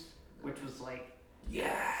 copies, which was like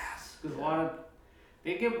yes, because a lot of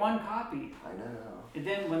they get 1 copy. I know. And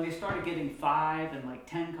then when they started getting 5 and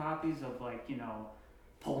 10 copies of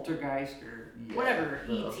Poltergeist or whatever,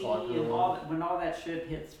 E.T. and all that, when all that shit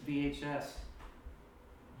hits VHS,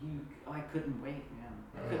 I couldn't wait, man.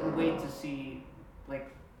 I couldn't wait to see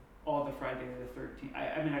all the Friday the 13th.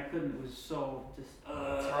 I mean I couldn't. It was so just.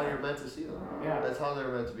 That's how you're meant to see them. Yeah. That's how they're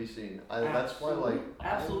meant to be seen. That's why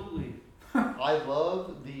absolutely. I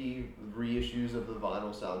love the reissues of the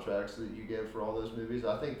vinyl soundtracks that you get for all those movies.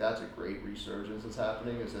 I think that's a great resurgence that's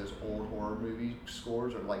happening as those old horror movie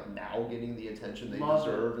scores are now getting the attention they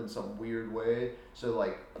deserve in some weird way. So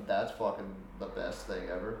that's fucking the best thing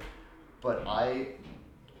ever. But I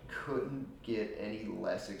couldn't get any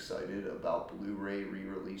less excited about Blu-ray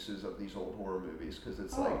re-releases of these old horror movies because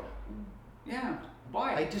it's yeah,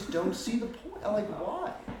 why? I just don't see the point.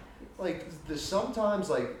 Why? Sometimes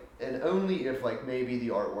and only if maybe the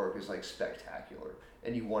artwork is spectacular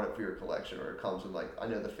and you want it for your collection or it comes in I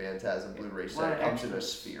know the Phantasm Blu-ray set comes in a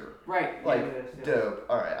sphere. Right. Dope.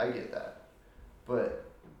 All right, I get that. But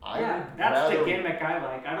that's the gimmick I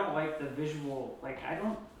like. I don't like the visual. I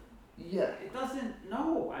don't. Yeah. It doesn't.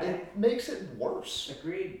 No. It makes it worse.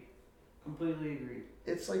 Agreed. Completely agreed.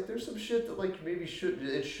 It's there's some shit that maybe should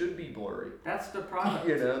be blurry. That's the product.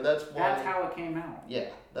 That's why. That's how it came out. Yeah,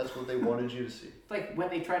 that's what they wanted you to see. It's when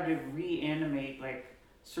they tried to reanimate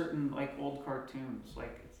certain old cartoons.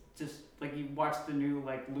 It's just you watch the new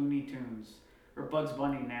Looney Tunes or Bugs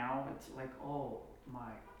Bunny now. It's oh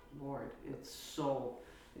my lord, it's so.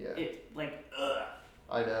 Yeah. It ugh.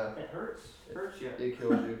 I know. It hurts. It hurts you. It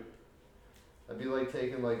kills you. I'd be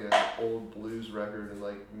taking an old blues record and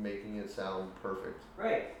making it sound perfect.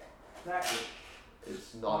 Right. Exactly.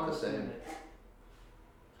 It's not the same.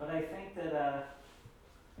 But I think that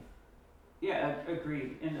yeah,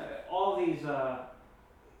 agreed. And all these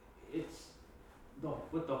it's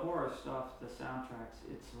with the horror stuff, the soundtracks,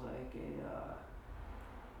 it's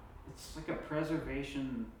it's a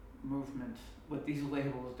preservation movement with these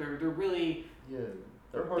labels. They're really they're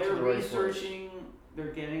researching.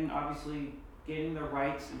 They're getting the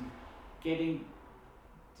rights and getting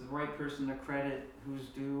the right person the credit who's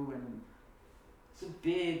due, and it's a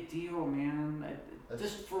big deal, man.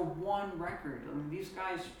 Just for one record. I mean, these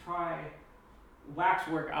guys try.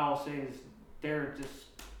 Waxwork, I'll say, is they're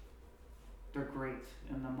great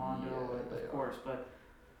in the Mondo, of course, but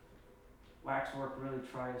Waxwork really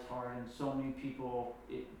tries hard, and so many people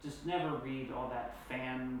just never read all that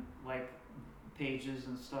fan pages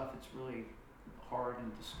and stuff. It's really hard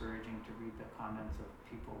and discouraging to read the comments of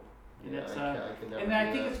people. And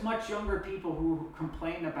I think it's much younger people who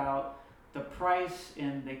complain about the price,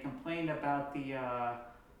 and they complain about the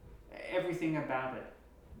everything about it,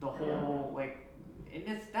 the whole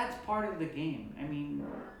and that's part of the game. I mean,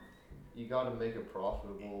 you got to make it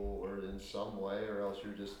profitable or in some way, or else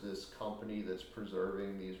you're just this company that's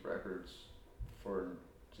preserving these records for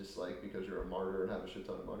just because you're a martyr and have a shit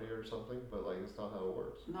ton of money or something. But it's not how it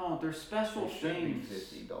works. No, they're special it should things.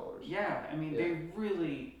 Be $50. Yeah, I mean they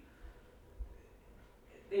really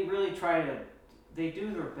try to. They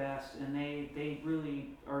do their best, and they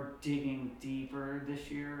really are digging deeper this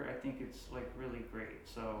year. I think it's really great.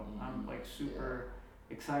 So I'm super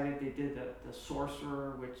excited. They did the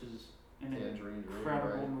Sorcerer, which is an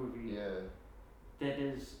incredible movie. Yeah. That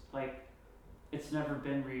is it's never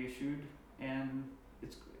been reissued, and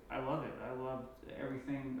I love it. I love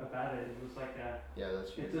everything about it. It was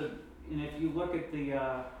that's huge. And if you look at the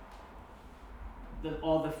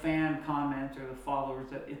all the fan comments or the followers,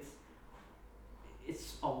 that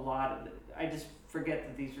it's a lot of it. I just forget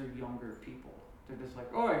that these are younger people. They're just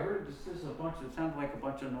oh, I heard this is it sounded like a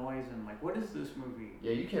bunch of noise, and what is this movie?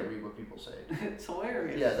 Yeah, you can't read what people say. It's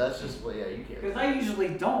hilarious. Yeah, that's just you can't. Because I usually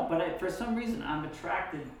don't, but for some reason I'm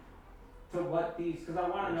attracted to what these, because I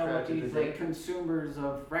want to know what these consumers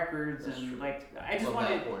of records that's and true. I just want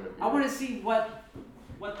to. I want to see what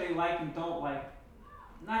they like and don't like.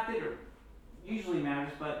 Not that it usually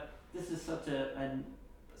matters, but this is such a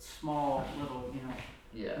small little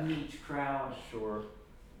niche crowd. Sure.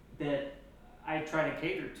 That I try to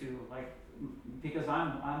cater to because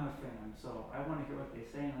I'm a fan, so I want to hear what they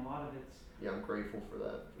say, and a lot of it's Yeah, I'm grateful for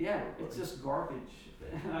that. yeah, it's just garbage.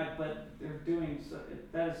 But they're doing so.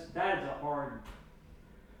 That is a hard.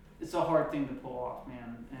 It's a hard thing to pull off,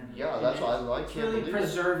 man. And yeah, that's why I it's can't really believe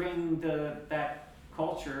preserving that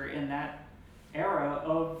culture in that era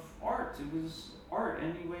of art. It was art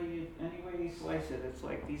any way you slice it. It's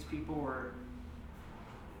like these people were.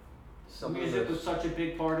 Music was such a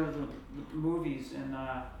big part of the movies, and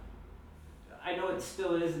I know it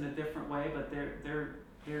still is in a different way, but there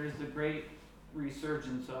is a great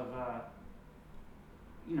resurgence of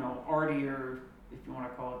artier, if you want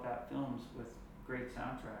to call it that, films with great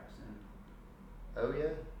soundtracks. And Oh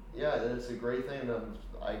yeah, that's a great thing.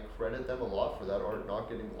 I credit them a lot for that art not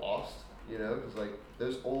getting lost. Because like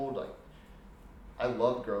those old I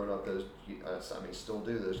loved growing up those. Still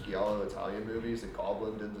do those Giallo Italian movies that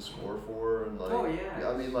Goblin did the score for, and like. Oh yeah.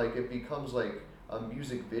 I mean, like it becomes like a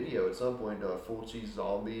music video at some point to a Fulci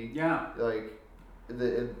Zombie. Yeah. Like,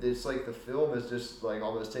 it's like the film is just like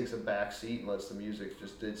almost takes a back seat and lets the music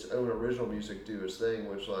just its own original music do its thing,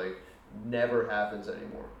 which like never happens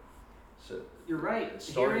anymore. So you're right.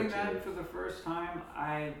 Hearing that for the first time,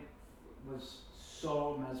 I was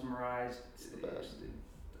so mesmerized. It's the best.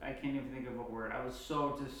 I can't even think of a word. I was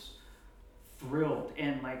so just thrilled,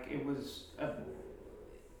 and like it was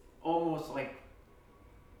almost like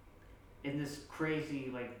in this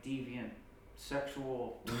crazy like deviant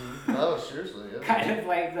sexual oh seriously, yeah. kind of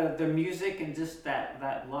like the music and just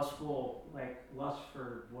that lustful like lust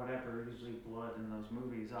for whatever, usually blood in those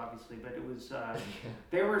movies obviously, but it was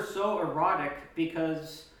they were so erotic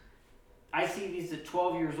because I see these at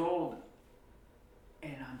 12 years old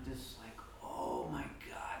and I'm just like, oh my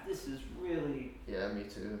god, this is really yeah, me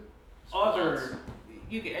too.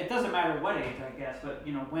 It doesn't matter what age I guess, but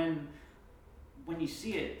when you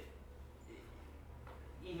see it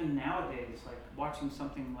even nowadays, like watching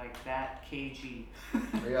something like that cagey,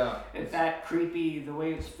 yeah, it's that creepy, the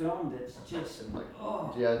way it's filmed, it's just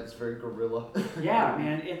yeah, it's very guerrilla. Yeah,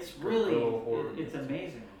 man, it's really it's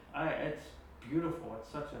amazing. It's beautiful. It's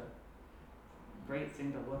such a great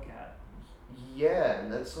thing to look at. Yeah,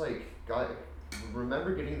 and that's like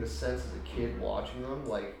remember getting the sense as a kid watching them,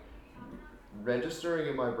 like registering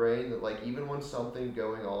in my brain that like even when something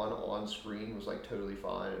going on screen was like totally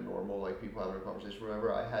fine and normal, like people having a conversation,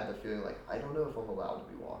 remember I had the feeling like I don't know if I'm allowed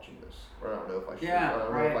to be watching this, or I don't know if I should. I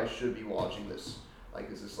don't know if I should be watching this.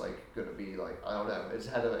 Like, is this like gonna be like, I don't know. It's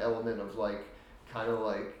had an element of like kind of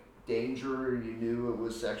like danger, and you knew it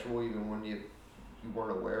was sexual even when you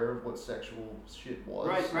weren't aware of what sexual shit was.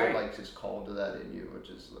 Right. It like just called to that in you, which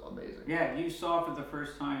is amazing. Yeah, you saw for the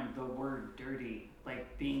first time the word dirty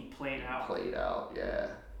like being played out. Yeah.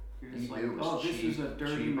 You're just like, oh, this is a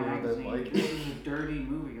dirty magazine. This is a dirty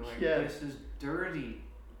movie. Like, this is dirty.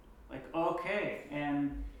 Like, okay,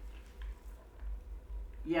 and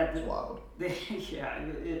yeah, it's wild.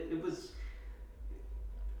 It was.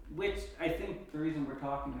 Which I think the reason we're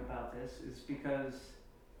talking about this is because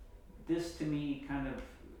this to me kind of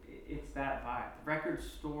it's that vibe. Record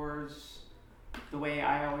stores, the way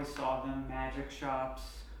I always saw them, magic shops.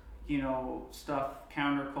 Stuff,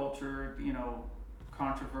 counterculture,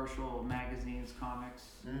 controversial magazines, comics.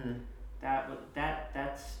 Mm-hmm.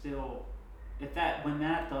 That's still, when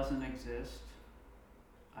that doesn't exist,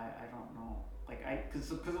 I don't know. Like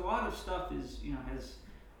because a lot of stuff is has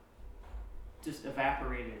just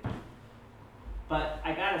evaporated. But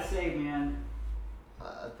I gotta say, man.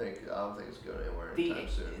 I don't think it's going anywhere anytime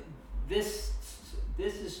soon. This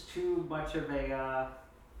is too much of a.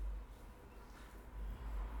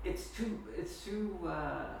 It's too.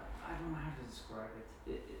 I don't know how to describe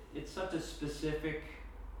it. It's such a specific,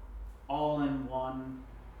 all-in-one,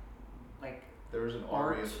 like. There's an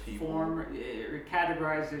art army of people. Form.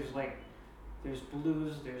 Categorized. There's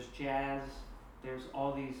blues. There's jazz. There's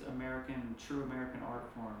all these true American art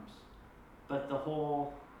forms, but the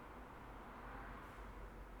whole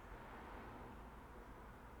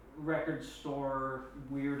record store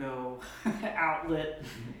weirdo outlet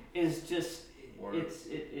is just.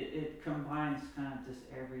 It combines kind of just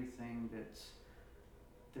everything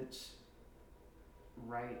that's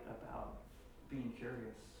right about being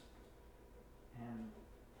curious and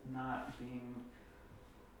not being.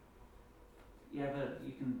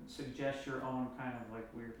 You can suggest your own kind of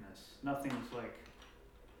like weirdness. Nothing's like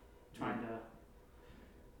trying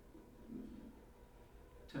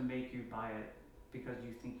to make you buy it because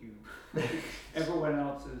you think everyone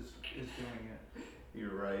else is doing it.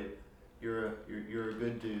 You're right. You're a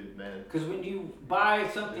good dude, man. Because when you buy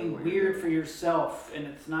something weird for yourself and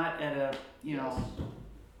it's not at a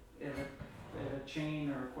at a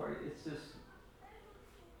chain or it's just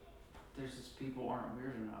there's just people aren't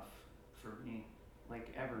weird enough for me,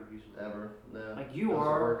 like ever usually. Ever, no. Like you Doesn't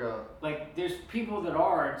are. work out. Like there's people that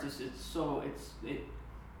are.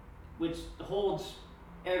 Which holds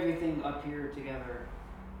everything up here together.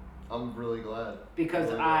 I'm really glad. Because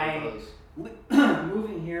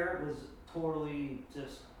moving here was totally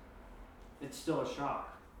just. It's still a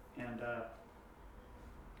shock, and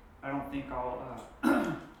I don't think I'll.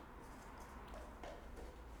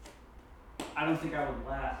 I don't think I would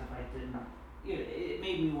last if I didn't. It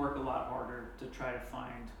made me work a lot harder to try to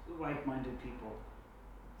find like-minded people.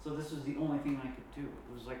 So this was the only thing I could do.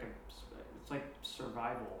 It was like it's like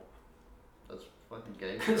survival. That's fucking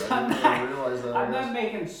gangster. I didn't realize that. I'm not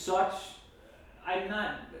making such. I'm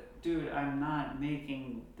not, dude. I'm not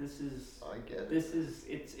making. This is. I get it. This is.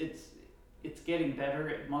 It's getting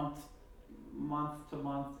better month to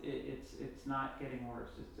month. It's not getting worse.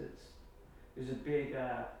 There's a big.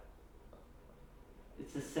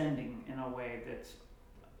 It's ascending in a way that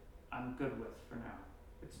I'm good with for now.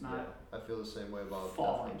 It's not. Yeah, I feel the same way about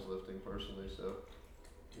Bethleheem's lifting personally. So,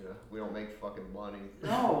 we don't make fucking money.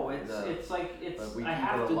 No, it's like but we I keep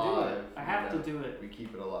have it to alive, do it. I have to do it. We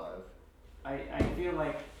keep it alive. I feel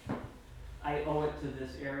like I owe it to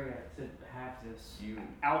this area to have this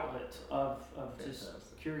outlet of just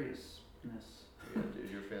curiousness. Yeah, dude,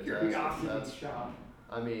 you're fantastic. Curiosity shop.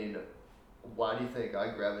 I mean, why do you think I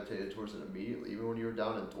gravitated towards it immediately? Even when you were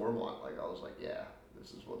down in Dormont, like I was like, yeah,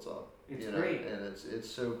 this is what's up. It's great. And it's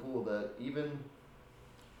so cool that even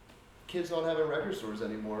kids not having record stores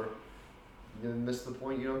anymore, you miss the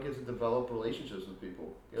point. You don't get to develop relationships with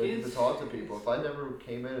people. You don't get to talk to people. If I never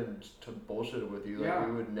came in and took bullshit with you, like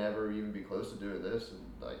we would never even be close to doing this. And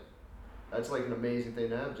like, that's like an amazing thing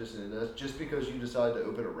to have. And that's just because you decided to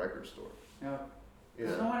open a record store. Yeah.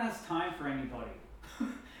 Because no one has time for anybody.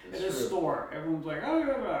 At a true. store, everyone's like, oh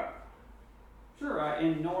yeah. Sure,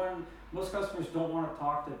 and most customers don't want to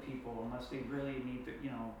talk to people unless they really need to,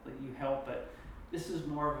 that you help. But this is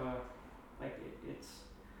more of a, it's.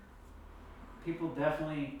 People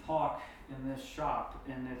definitely talk in this shop,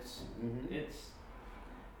 and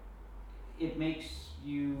it makes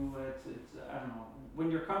you. It's I don't know.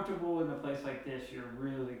 When you're comfortable in a place like this, you're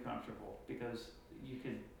really comfortable because you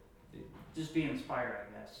could just be inspired,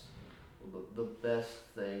 I guess. Well, the best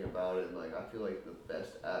thing about it, like I feel like the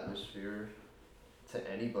best atmosphere to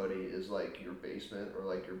anybody is like your basement or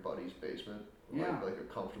like your buddy's basement. Yeah. Like a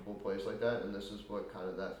comfortable place like that, and this is what kind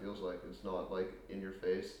of that feels like. It's not like in your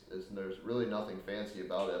face. There's really nothing fancy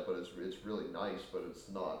about it, but it's really nice. But it's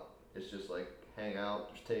not. It's just like hang out.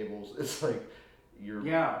 There's tables. It's like your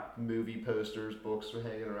movie posters, books are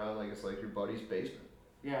hanging around. Like it's like your buddy's basement.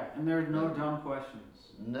 Yeah, and there's no dumb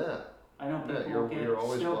questions. Nah. I know people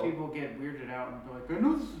people get weirded out and go like, I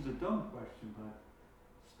know this is a dumb question, but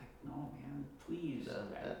it's like, no, man, please,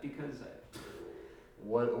 because.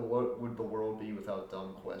 What would the world be without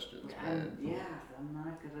dumb questions, man? I'm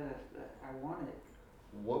not gonna. I want it.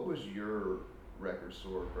 What was your record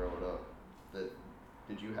store growing up?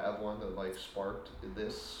 Did you have one that like sparked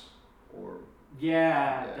this, or?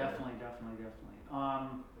 Yeah, definitely.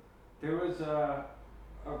 There was a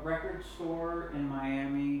record store in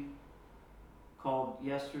Miami called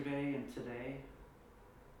Yesterday and Today.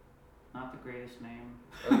 Not the greatest name.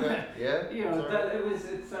 Okay. Yeah.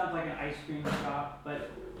 It sounds like an ice cream shop, but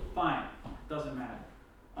fine, doesn't matter.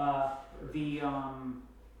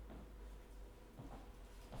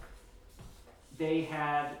 They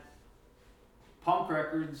had punk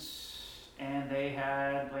records, and they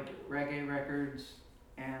had like reggae records,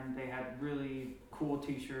 and they had really cool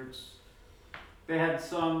T-shirts. They had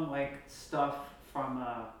some like stuff from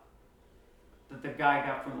that the guy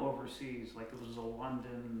got from overseas, like it was a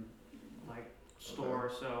London store.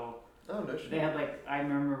 Okay. So no shit. they had I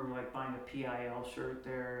remember buying a PIL shirt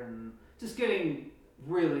there and just getting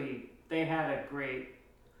really. They had a great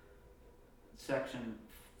section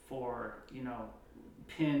for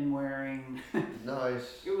pin wearing.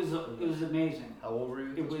 Nice. It was amazing. How old were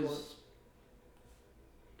you? It was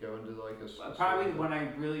going to a probably when I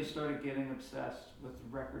really started getting obsessed with the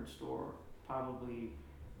record store. Probably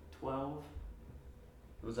 12.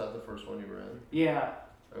 Was that the first one you were in? Yeah.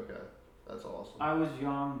 Okay, that's awesome. I was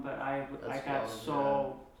young, but I got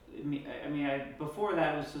so. Yeah. Before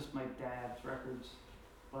that it was just my dad's records,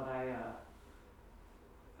 but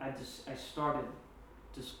I started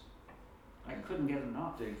just. I couldn't get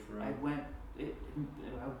enough. Dig through. I went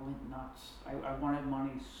nuts. I wanted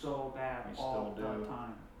money so bad all the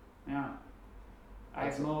time. Yeah.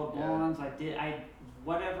 I mowed lawns. I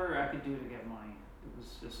whatever I could do to get money. It was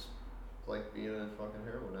just. It's like being a fucking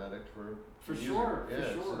heroin addict for sure. Yeah,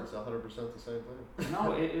 it's 100% the same thing.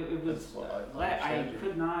 No, it was. I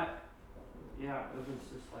could not. yeah, it was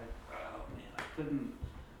just like, oh man, I couldn't.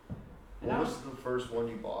 What was the first one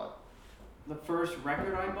you bought? The first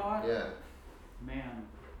record I bought? Yeah. Man.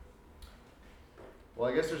 Well,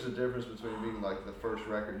 I guess there's a difference between being like the first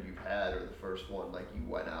record you've had or the first one like you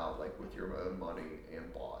went out like with your own money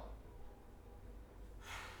and bought.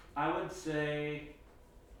 I would say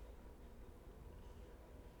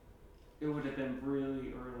it would have been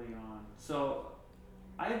really early on. So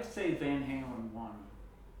I'd say Van Halen 1.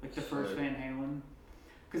 Like the first Van Halen.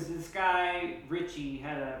 Because this guy, Richie,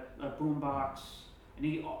 had a boombox and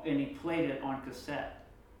he played it on cassette.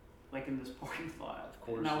 Like in this parking lot. Of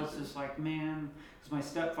course. And I was just like, man, because my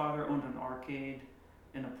stepfather owned an arcade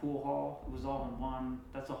and a pool hall. It was all in one.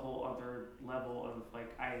 That's a whole other level of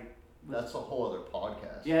like, that's a whole other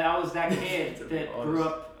podcast. Yeah, I was that kid that grew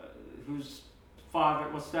up, whose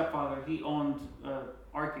stepfather, he owned an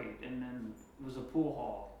arcade and then it was a pool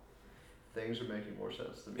hall. Things are making more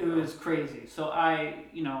sense to me. It was crazy. So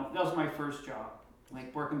that was my first job.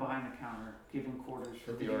 Like working behind the counter, giving quarters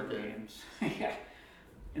for video games. Yeah.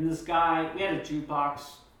 And this guy, we had a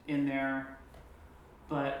jukebox in there,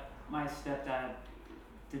 but my stepdad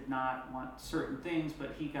did not want certain things,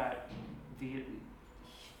 but he got vetoed.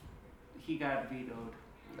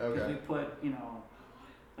 Okay. Because we put,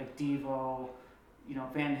 like Devo,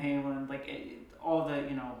 Van Halen, like all the,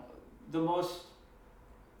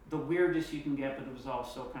 the weirdest you can get, but it was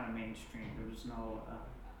also kind of mainstream. There was no...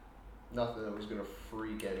 nothing that was going to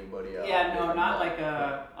freak anybody out. Yeah, no, not like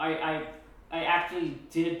I actually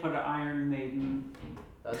did put an Iron Maiden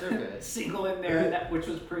That's okay. single in there, which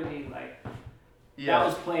was pretty, like... Yeah. That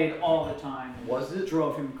was played all the time. Was it?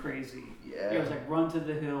 Drove him crazy. Yeah. It was like Run to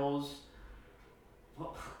the Hills.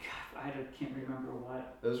 Well, God, I can't remember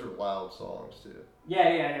what. Those are loud songs too.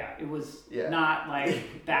 Yeah. It was not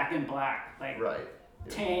like Back in Black. Like right.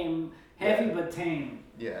 Tame, heavy but tame.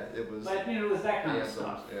 Yeah, it was. But it was that kind of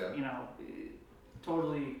stuff. Yeah.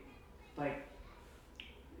 Totally like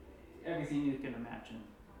everything you can imagine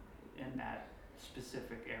in that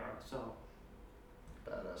specific era. So.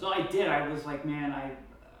 Badass. So I did. I was like, man,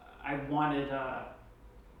 I wanted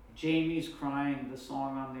Jamie's Crying, the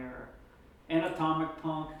song on there, and Atomic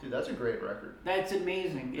Punk. Dude, that's a great record. That's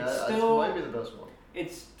amazing. It's that still might be the best one.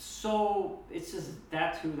 It's just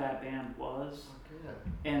that's who that band was. Okay.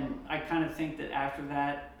 And I kind of think that after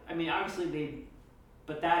that, I mean, obviously they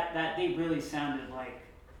really sounded like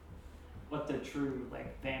what the true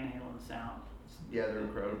like Van Halen sound. Yeah, they're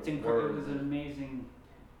incredible. It's incredible. It was an amazing.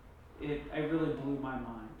 I really blew my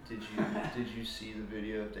mind. Did you see the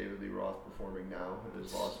video of David Lee Roth performing now at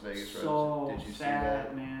his Las Vegas residency? So Did you sad,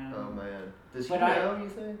 see that? Man. Oh man. Does he know? You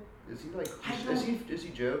think? Is he like? Is he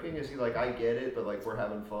joking? Is he like, I get it, but like we're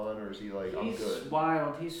having fun, or is he like, I'm good? He's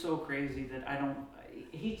wild. He's so crazy that I don't.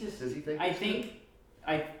 He just. Does he think? I think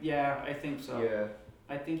so. Yeah.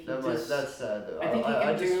 I think that's sad though. I think he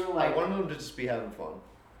can do like. I want him to just be having fun.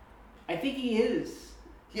 I think he is.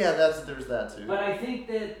 Yeah, there's that too. But I think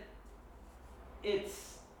that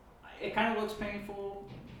it kind of looks painful.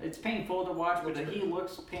 It's painful to watch, but he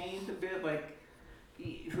looks pained a bit. Like,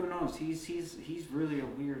 who knows? He's really a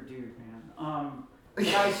weird dude, man.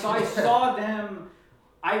 I saw them.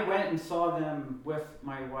 I went and saw them with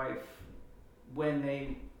my wife when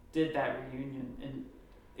they did that reunion, and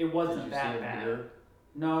it wasn't that bad. Here?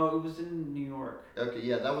 No, it was in New York. Okay,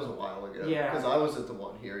 yeah, that was a while ago. Yeah, because I was at the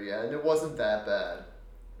one here, yeah, and it wasn't that bad.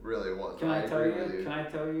 Really, it wasn't. Can I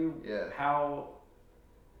tell you? Yeah. How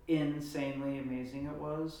insanely amazing it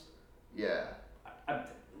was. Yeah.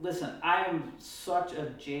 Listen, I am such a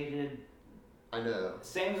jaded. I know.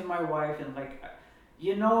 Same as my wife, and like,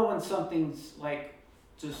 when something's like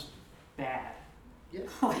just bad. Yeah.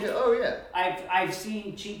 Yeah. Oh yeah. I've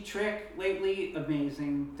seen Cheap Trick lately,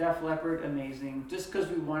 amazing. Def Leppard, amazing. Just because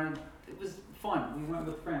it was fun. We went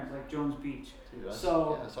with friends like Jones Beach. Dude, I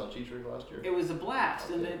saw Cheap Trick last year. It was a blast,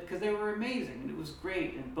 and because they were amazing, and it was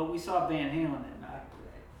great. But we saw Van Halen, and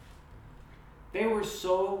they were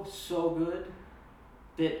so good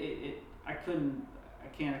that I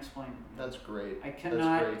can't explain it. That's great. I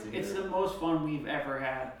cannot. That's great to hear. It's the most fun we've ever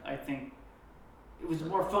had. I think it was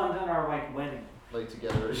more fun than our wedding. Like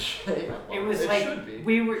together as shape. It was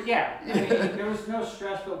we were I mean, there was no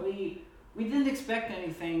stress, but we didn't expect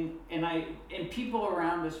anything, and people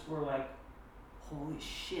around us were like, holy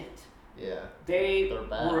shit. Yeah. They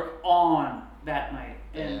were on that night,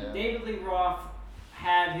 and David Lee Roth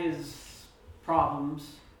had his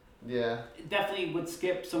problems. Yeah. Definitely would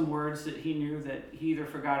skip some words that he knew that he either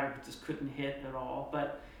forgot or just couldn't hit at all,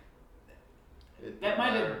 but.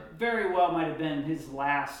 That very well might have been his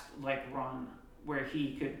last run where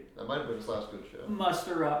he could. That might have been his last good show.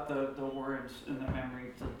 Muster up the words and the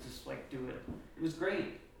memory to just do it. It was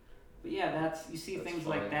great. But yeah, you see That's things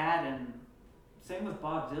funny. like that, and same with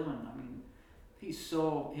Bob Dylan. I mean, he's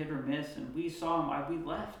so hit or miss, and we saw him. We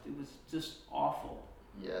left. It was just awful.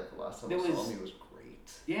 Yeah, the last time I saw him, he was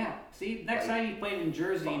great. Yeah. See, next time he played in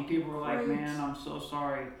Jersey, and people were like, "Man, I'm so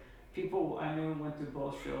sorry." People I knew went to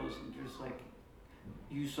both shows, and just like,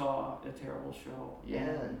 you saw a terrible show. Yeah,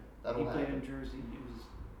 and that'll he played happen. in Jersey, and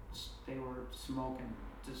they were smoking.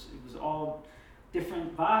 Just it was all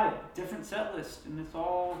different vibe, different set list, and it's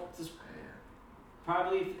all just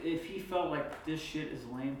probably if he felt like this shit is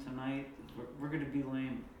lame tonight, we're gonna be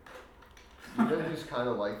lame. You know who's kind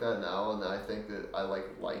of like that now, and I think that I like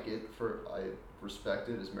it I respect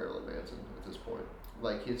it, is Marilyn Manson at this point.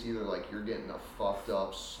 Like, it's either like you're getting a fucked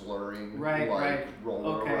up, slurring,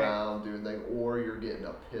 rolling around, doing things, or you're getting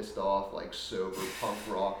a pissed off, like, sober punk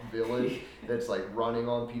rock villain that's like running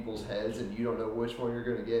on people's heads, and you don't know which one you're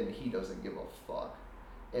gonna get, and he doesn't give a fuck.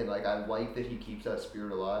 And like, I like that he keeps that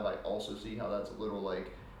spirit alive. I also see how that's a little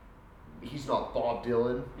like, he's not Bob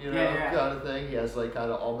Dylan, you know, kind of thing. He has like kind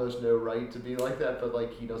of almost no right to be like that, but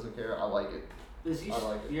like he doesn't care. I like it. I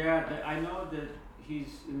like it. Yeah, I know that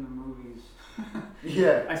he's in the movies.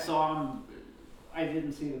 Yeah. I saw him. I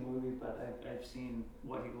didn't see the movie, but I've seen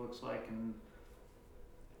what he looks like, and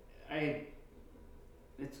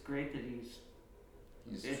it's great that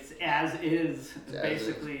it's as is.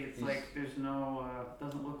 Basically, it's like there's no.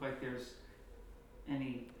 Doesn't look like there's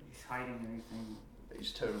he's hiding anything.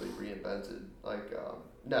 He's totally reinvented. Like,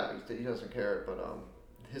 no, he doesn't care. But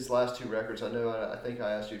his last two records, I think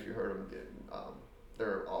I asked you if you heard them.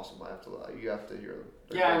 They're awesome. You have to hear them.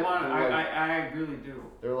 I really do.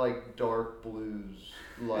 They're like dark blues.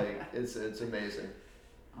 Like it's amazing.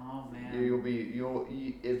 Oh man. You'll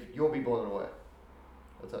be blown away.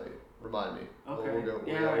 I'll tell you. Remind me. Okay.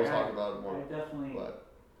 We'll talk about it more. I definitely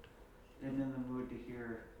am in the mood to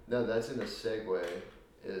hear. No, that's in a segue.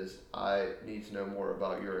 Is I need to know more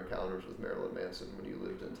about your encounters with Marilyn Manson when you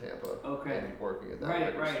lived in Tampa. Okay. And working at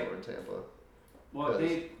that record store in Tampa. Well,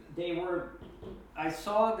 they were. I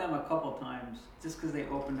saw them a couple times just because they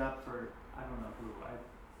opened up for I don't know who.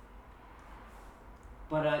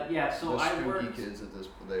 So I worked. The Spooky Kids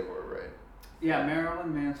they were, right? Yeah,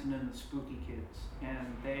 Marilyn Manson and the Spooky Kids,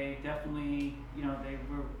 and they definitely, they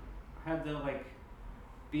had the like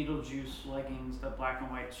Beetlejuice leggings, the black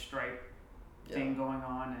and white stripe thing going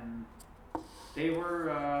on, and they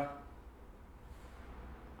were.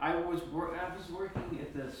 I was working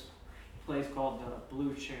at this place called the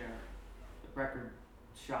Blue Chair record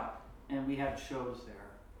shop, and we had shows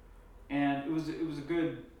there, and it was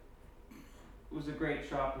a great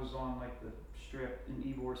shop. It was on like the strip in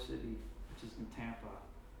Ybor City, which is in Tampa.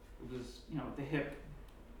 It was the hip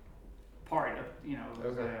part of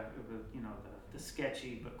the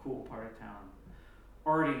sketchy but cool part of town.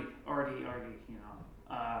 Arty.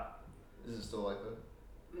 Is it still like that?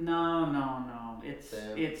 No.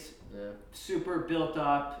 It's super built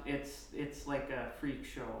up. It's like a freak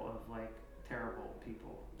show of like terrible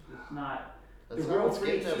people. It's not. The real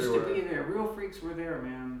freaks used to be there. Real freaks were there,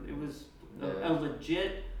 man. It was a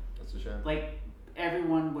legit. That's a shame. Like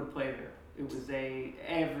everyone would play there. It was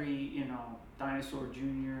every Dinosaur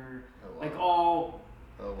Jr. Like all.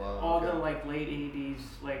 Oh wow. All the like late '80s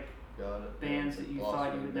like bands that you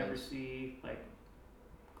thought you would never see. Like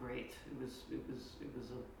great. It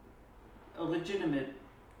was a legitimate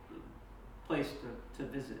place to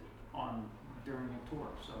visit during a tour.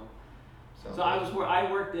 So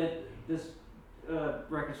I worked at this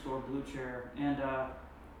record store, Blue Chair, and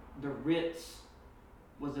the Ritz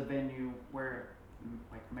was a venue where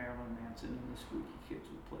like Marilyn Manson and the Spooky Kids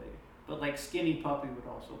would play, but like Skinny Puppy would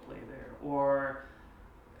also play there, or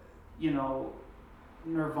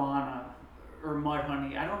Nirvana or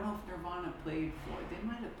Mudhoney. I don't know if Nirvana played Floyd. They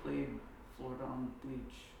might have played Florida on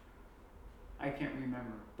Bleach. I can't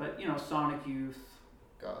remember, but Sonic Youth.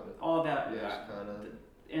 Got it. All that. Yeah, kind of.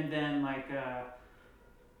 And then like,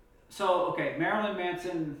 Marilyn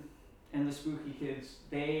Manson and the Spooky Kids,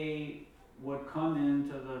 they would come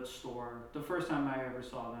into the store. The first time I ever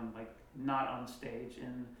saw them, like not on stage,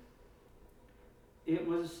 and it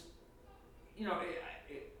was,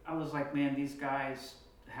 I was like, man, these guys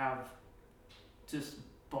have just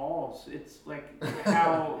balls. It's like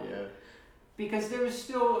how. Yeah. Because there was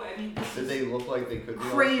still, did they look like they could be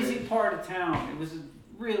crazy part of town. It was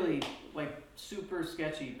really like super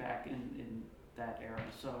sketchy back in that era.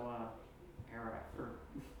 So I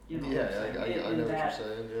know what you're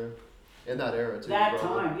saying. Yeah, in that era too. That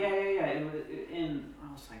time, yeah. And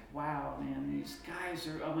I was like, wow, man, these guys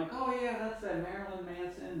are. I'm like, oh yeah, that's that Marilyn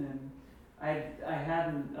Manson, and I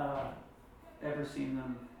hadn't ever seen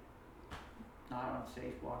them not on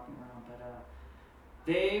stage walking around, but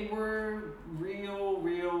They were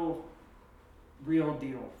real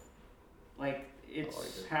deal. Like, it's like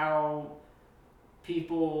it. how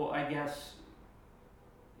people, I guess,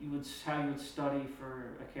 how you would study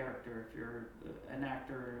for a character if you're an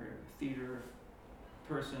actor or a theater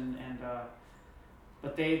person, and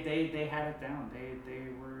but they had it down. They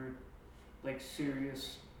were like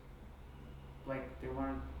serious, like they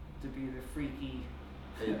wanted to be the freaky,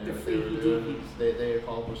 They knew the what they were freaky doing. deakies. They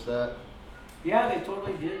accomplished that. Yeah, they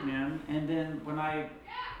totally did, man. And then when I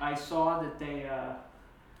saw that they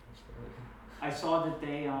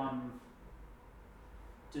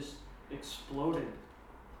just exploded,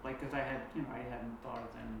 like, cause I hadn't thought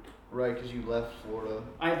of them. Right, because you left Florida.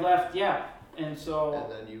 I left, yeah, and so.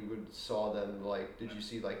 And then you saw them, like, did you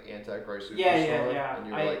see, like, Antichrist Superstar? Yeah. And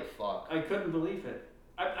you were like, fuck. I couldn't believe it.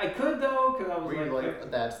 I could though, cause I was Were you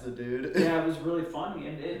like, that's the dude? Yeah, it was really funny,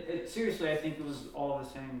 and it seriously, I think it was all the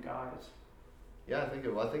same guys. Yeah, I think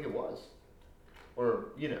it was.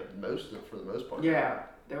 Or, for the most part. Yeah,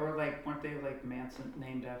 they were like, weren't they like Manson,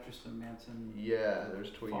 named after some Manson? Yeah,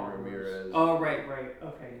 there's Twiggy Ramirez. Oh, right,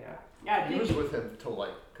 okay, yeah. Yeah, he was with him till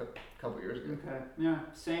like a couple years ago. Okay, yeah,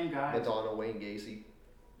 same guy. Madonna, Wayne Gacy.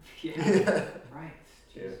 Yeah, right,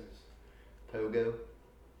 Jesus. Yeah. Pogo.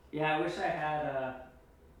 Yeah, I wish I had,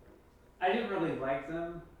 I didn't really like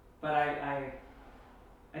them, but I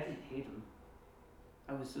didn't hate them.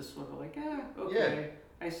 I was just sort of like, okay,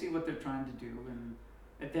 I see what they're trying to do, and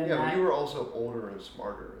then but you were also older and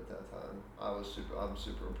smarter at that time. I'm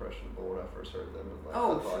super impressionable when I first heard them, and I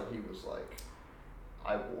thought he was like,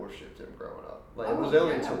 I worshipped him growing up. Like it was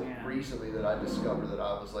only until recently that I discovered that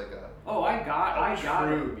I was like a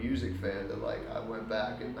true music fan. That like I went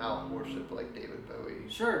back and now I worship like David Bowie.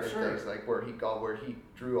 Sure. Things like where he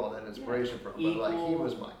drew all that inspiration from. But like he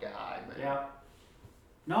was my guy, man. Yeah.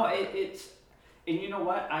 No, it's. And you know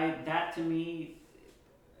what? That to me,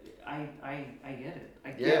 I get it. I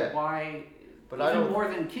get why. But even more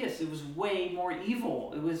than Kiss, it was way more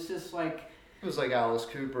evil. It was just like. It was like Alice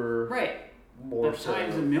Cooper. Right. More so.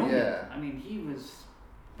 Times a million. Yeah. I mean, he was.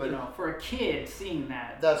 But for a kid seeing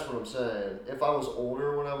that. That's what I'm saying. If I was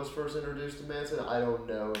older when I was first introduced to Manson, I don't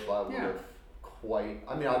know if I would have quite.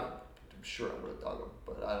 I mean, I'm sure I would have dug him,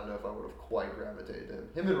 but I don't know if I would have quite gravitated to him.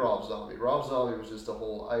 Him and Rob Zombie. Rob Zombie was just a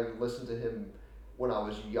whole. I listened to him when I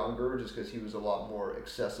was younger, just because he was a lot more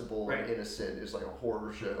accessible and innocent. It's like a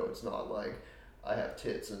horror show. It's not like I have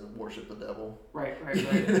tits and worship the devil. Right.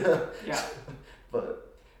 Yeah.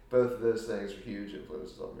 But both of those things are huge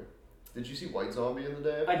influences on me. Did you see White Zombie in the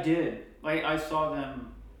day? I did. Like I saw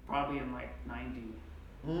them probably in like '90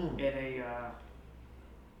 at a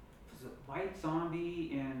was it White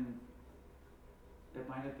Zombie and it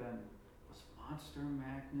might have been Monster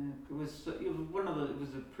Magnet. It was one of the. It was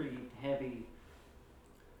a pretty heavy.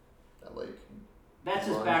 That like. That's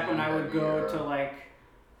just back when I would go to like.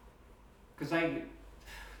 Cause I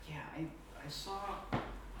saw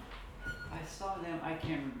them. I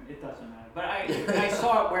can't remember. It doesn't matter. But I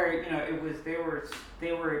saw it where it was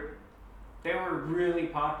they were really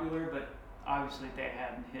popular, but obviously they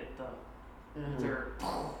hadn't hit their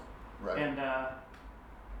right. And I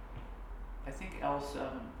think L7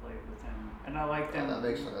 played with him, and I liked them that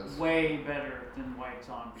makes sense. Way better than White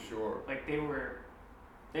Zombie. Sure. Like they were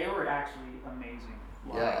actually amazing.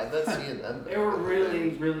 Live. Yeah, I bet seeing them. They were really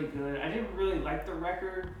good. I didn't really like the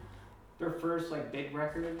record, their first like big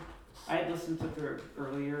record. I had listened to their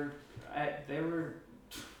earlier. They were.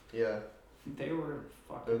 Yeah. They were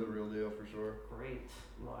fucking. They're the real deal for sure. Great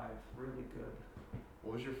live, really good.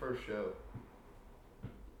 What was your first show?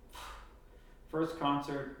 First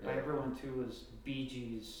concert I ever went to was Bee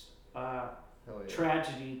Gees' Hell yeah.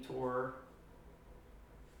 Tragedy tour.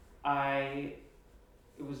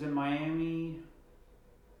 It was in Miami.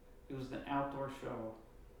 It was an outdoor show.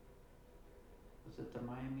 Was it the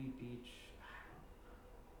Miami Beach?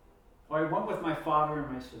 I went with my father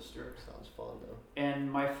and my sister. Sounds fun though.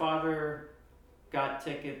 And my father got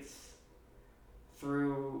tickets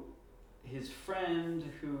through his friend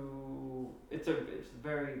who it's a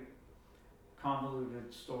very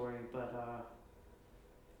convoluted story, but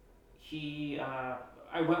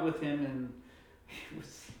I went with him and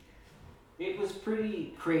it was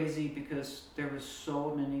pretty crazy because there was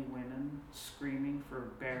so many women screaming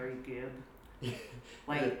for Barry Gibb.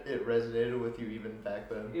 Like it resonated with you even back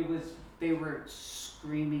then. They were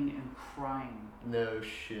screaming and crying. No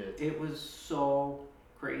shit. It was so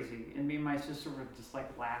crazy, and me and my sister were just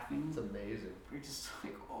like laughing. It's amazing. We were just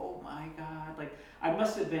like, oh my god! Like I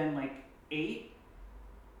must have been like 8.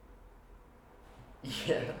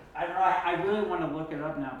 Yeah. I don't know. I really want to look it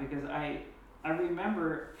up now because I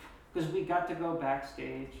remember because we got to go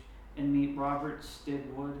backstage and meet Robert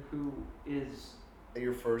Stigwood, who is At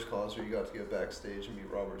your first concert, you got to get backstage and meet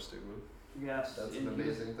Robert Stigwood. yes, That's and an he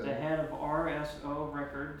was amazing thing. the head of RSO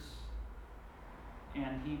Records,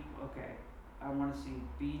 and I want to see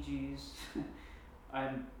Bee Gees.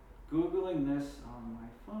 I'm googling this on my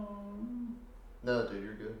phone. No, dude,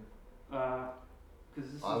 you're good.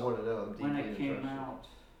 Because this I is want to know. I'm deeply when it came interested. out.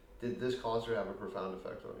 Did this concert have a profound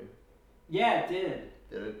effect on you? Yeah, it did.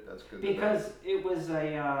 Did it? That's good. Because it was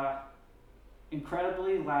a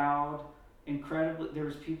incredibly loud, there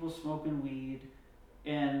was people smoking weed,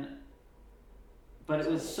 but it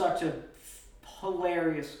was such a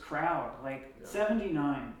hilarious crowd. Like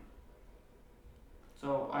 79.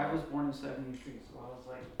 So I was born in 73, so I was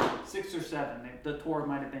like 6 or 7. The tour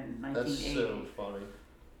might have been 1980. That's so funny.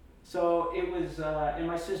 So it was, and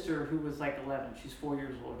my sister, who was like 11, she's 4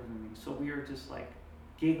 years older than me. So we were just like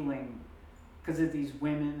giggling because of these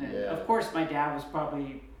women. And of course, my dad was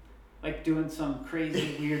probably like doing some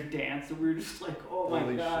crazy weird dance. And we were just like, oh my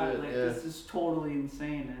Holy God, shit, like this is totally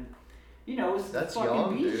insane. And you know, it was That's the fucking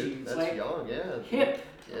young, Bee dude. Gees. That's like, young, yeah. hip.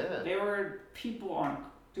 Yeah. They were people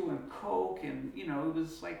doing coke, and you know, it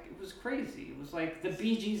was crazy. It was like the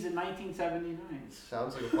Bee Gees in 1979.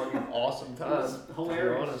 Sounds like a fucking awesome time. It was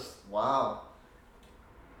hilarious. To be honest. Wow.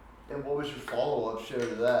 And what was your follow-up show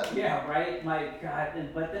to that? Yeah, right. My God,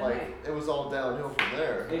 but then Like, it was all downhill from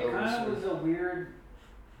there. it kind of was a weird.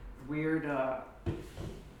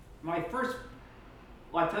 My first.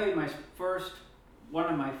 Well, I tell you, my first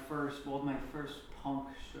punk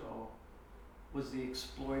show was The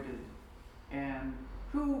Exploited, and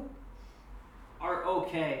who are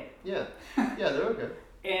okay. Yeah. Yeah, they're okay.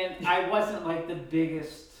 And I wasn't like the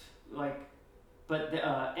biggest, but the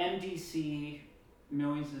MDC,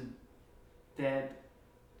 Millions of Dead,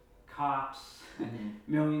 Cops, Mm-hmm.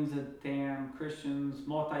 Millions of Damn Christians,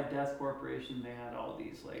 Multi-Death Corporation. They had all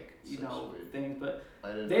these So sweet. things, but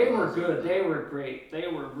I didn't they know were that. good. They were great. They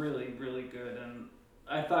were really, really good, and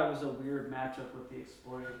I thought it was a weird matchup with The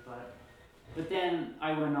Exploited, but then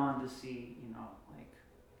I went on to see,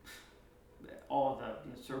 all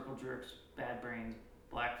the Circle Jerks, Bad Brains,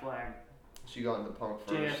 Black Flag, So you got into punk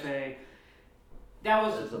first. JFA. That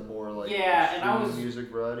was As a more like yeah, and I extreme was music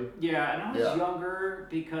variety. yeah, and I was Yeah. younger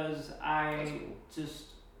because That's I cool.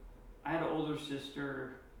 I had an older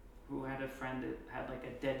sister who had a friend that had like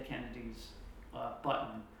a Dead Kennedys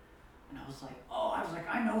button, and I was like,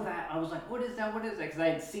 I know that. I was like, what is that? What is that? Because I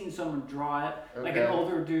had seen someone draw it, like an Okay.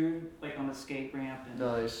 older dude, like on a skate ramp, and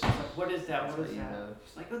Nice. I was like, what is that? That's What is how you that? know.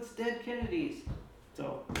 She's like, it's Dead Kennedys.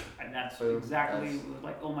 So, and that's Boom. exactly That's-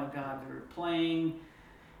 like, oh my God, they're playing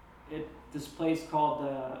at this place called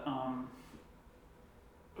the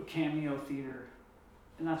Cameo Theater,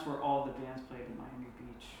 and that's where all the bands played in Miami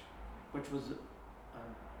Beach, which was a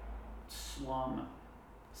slum.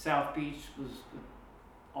 South Beach was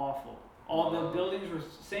awful. All the Wow.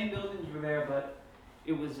 same buildings were there, but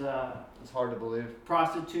it was It's hard to believe.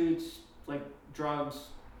 prostitutes, like drugs,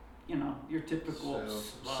 your typical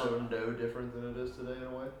So slum. no different than it is today in a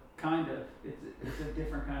way. Kind of. It's a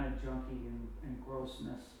different kind of junkie and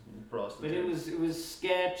grossness. But Prostitutes. it was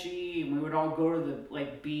sketchy, and we would all go to the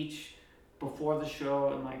beach before the show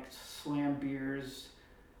and slam beers.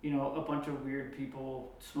 A bunch of weird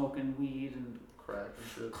people smoking weed and Crack and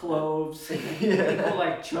shit. cloves. Yeah.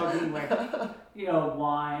 People chugging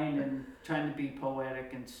wine and trying to be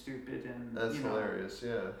poetic and stupid and That's hilarious.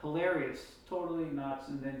 Yeah. hilarious, totally nuts.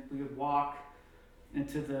 And then we would walk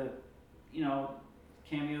into the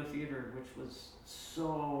Cameo Theater, which was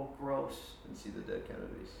so gross. And see the Dead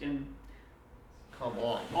Kennedys. And Come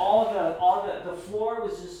on. all the floor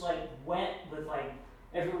was just wet with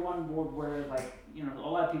everyone would wear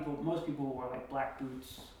most people wore black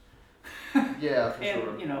boots. Yeah, for And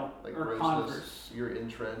sure. Like or grossness. Converse. You're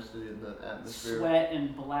entrenched in the atmosphere. Sweat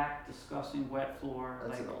and black, disgusting wet floor.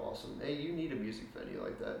 That's an awesome. Hey, you need a music venue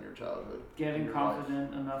like that in your childhood. Getting your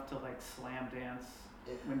confident enough to slam dance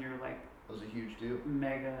Yeah. when you're That was a huge deal.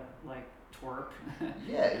 mega twerp.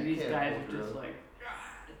 Yeah, And you these can't guys hold are your just own.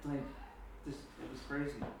 it was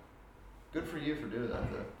crazy. Good for you for doing that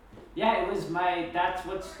though. Yeah, it was that's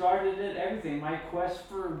what started it, everything. My quest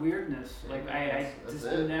for weirdness. Yeah, I that's just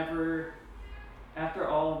it. never, after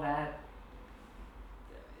all of that,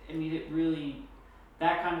 I mean, it really,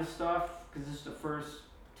 that kind of stuff, because it's the first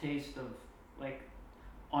taste of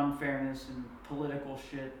unfairness and political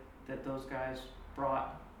shit that those guys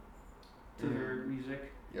brought to their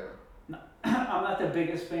music. Yeah. I'm not the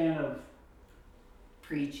biggest fan of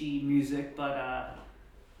preachy music, but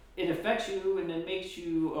it affects you and it makes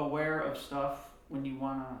you aware of stuff when you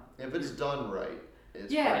wanna. If it's done right,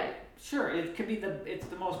 it's Yeah, great. sure. It could be it's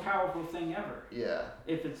the most powerful thing ever. Yeah.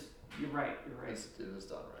 If it's You're right. It was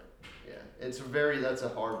done right. Yeah, that's a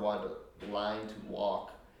hard line to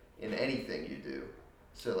walk in anything you do.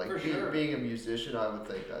 So like being a musician, I would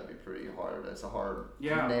think that'd be pretty hard. That's a hard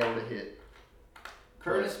nail to hit.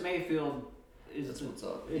 Curtis Mayfield is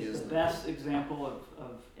the best example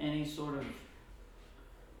of any sort of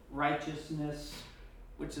righteousness,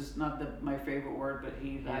 which is not my favorite word, but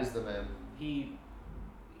he is the man.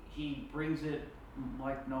 He brings it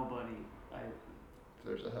like nobody. If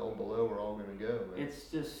there's a hell below, we're all gonna go, man. It's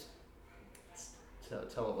just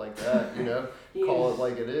tell it like that, you know. Call it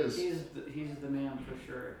like it is. He's the man for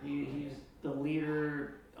sure. He's the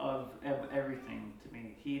leader of everything to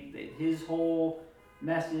me. His whole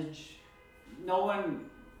message, no one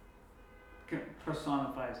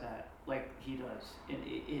personifies that like he does, and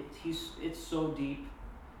it's so deep,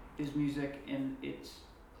 his music, and it's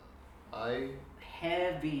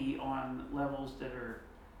heavy on levels that are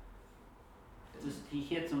just, he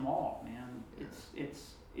hits them all, man. Yeah.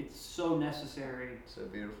 It's so necessary. So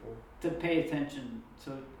beautiful. To pay attention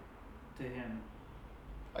to him.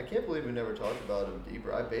 I can't believe we never talked about him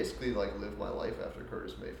deeper. I basically lived my life after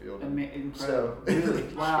Curtis Mayfield. Incredible. So, really,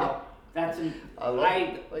 wow. That's I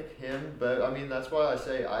like him, but I mean that's why I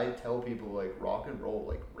say I tell people rock and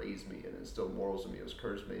roll raised me and instilled morals in me. It was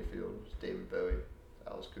Curtis Mayfield, it was David Bowie,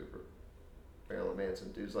 Alice Cooper, Marilyn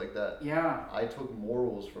Manson, dudes like that. Yeah. I took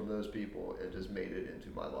morals from those people and just made it into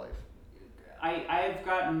my life. I've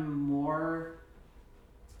gotten more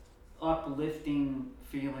uplifting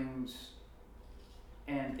feelings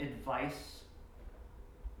and advice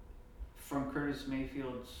from Curtis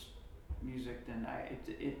Mayfield's music than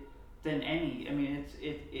any. I mean,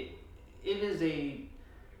 it is a.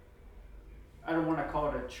 I don't want to call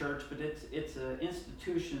it a church, but it's an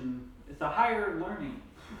institution. It's a higher learning.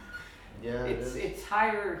 Yeah, it's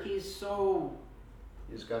higher. He's so.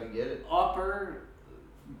 You just got to get it. Upper.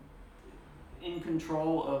 In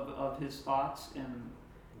control of his thoughts, and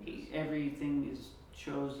everything is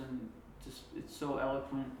chosen. Just it's so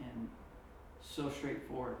eloquent and so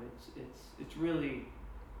straightforward. It's really.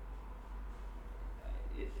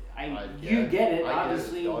 You get it,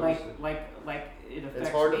 obviously. Like it affects me. It's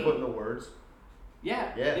hard to put into words.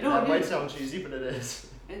 Yeah. Yeah. That might sound cheesy, but it is.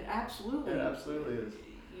 It absolutely. It absolutely is.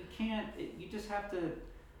 You can't. You just have to.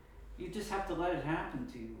 You just have to let it happen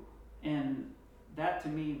to you, and that to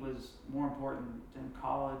me was more important than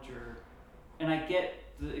college and I get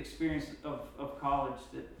the experience of college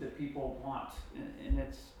that people want, and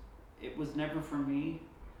it was never for me,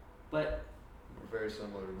 but we're very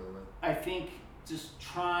similar to that. I think just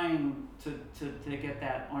trying to get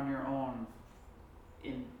that on your own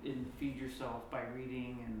and feed yourself by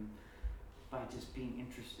reading and by just being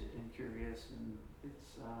interested and curious, and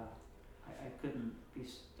it's I couldn't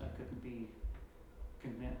be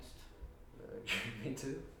convinced. Me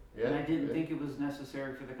too. Yeah. And I didn't think it was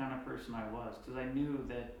necessary for the kind of person I was, because I knew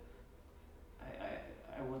that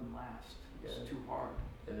I wouldn't last. It's too hard.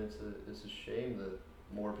 And it's a shame that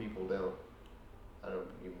more people don't. I don't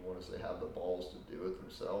even want to say have the balls to do it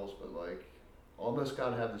themselves, but almost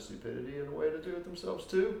kind of have the stupidity in a way to do it themselves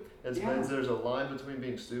too. And sometimes there's a line between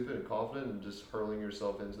being stupid and confident and just hurling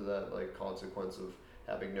yourself into that consequence of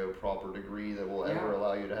having no proper degree that will ever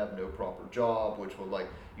allow you to have no proper job, which will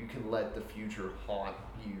you can let the future haunt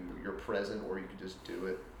your present, or you can just do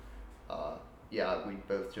it. We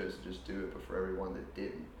both chose to just do it, but for everyone that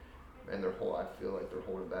didn't, and I feel like they're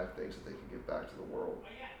holding back things that they can give back to the world.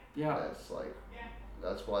 Yeah.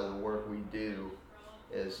 That's why the work we do,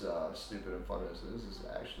 as stupid and fun as it is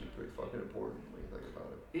actually pretty fucking important when you think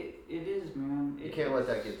about it. It is, man. You can't let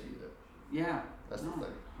that get to you though. Yeah. That's the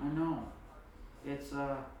thing. I know.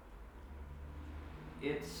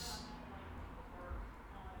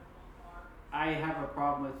 I have a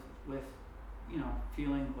problem with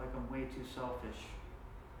feeling like I'm way too selfish,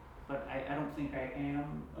 but I don't think I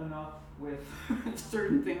am enough with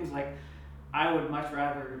certain things. I would much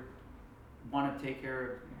rather want to take care of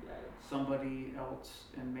somebody else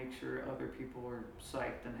and make sure other people are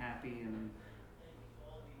psyched and happy, and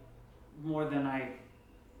more than I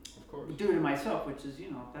do to myself, which is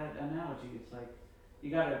that analogy. It's you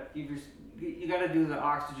gotta do the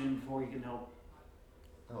oxygen before you can help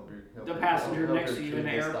the passenger next to you in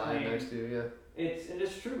the airplane. Next to you, yeah.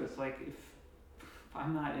 It's true. It's if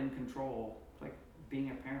I'm not in control, being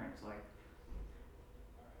a parent,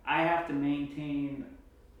 I have to maintain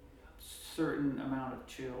certain amount of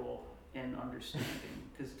chill and understanding,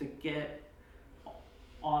 because to get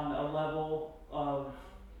on a level of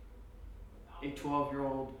a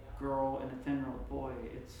 12-year-old girl and a 10-year-old boy,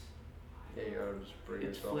 it's you gotta just bring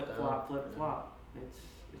yourself flip down. Flip flop.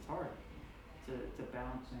 It's hard to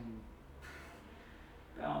balancing.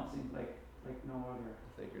 balancing like no other.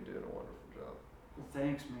 I think you're doing a wonderful job. Well,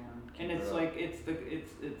 thanks, man. Keep And it it's up. like it's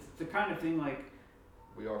the kind of thing like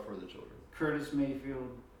We are for the children. Curtis Mayfield.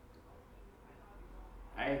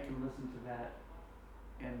 I can listen to that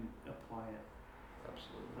and apply it.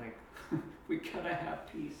 Absolutely. Like we gotta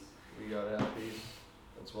have peace. We gotta have peace.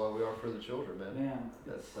 That's why we are for the children, man. Man,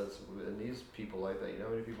 That's it needs people like that. You know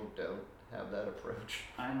how many people don't have that approach?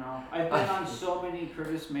 I know. I've been on so many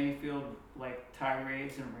Curtis Mayfield like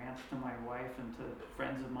tirades and rants to my wife and to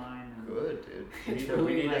friends of mine. And Good, dude. It's We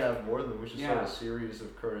really need like- to have more than we should start Yeah. a series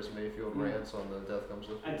of Curtis Mayfield Yeah. rants on the Death Comes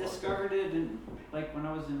With I Me podcast. discovered it in like when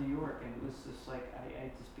I was in New York, and it was just like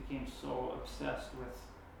I just became so obsessed with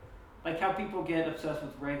like how people get obsessed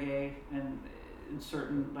with reggae and in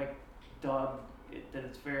certain like dub that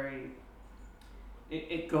it's very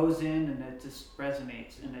it goes in and it just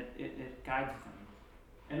resonates and it guides them,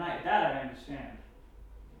 and I understand,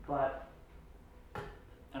 but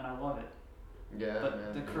and I love it. Yeah, But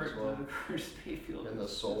man. the me as well. Curtis Mayfield And the is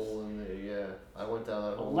just soul and the I went down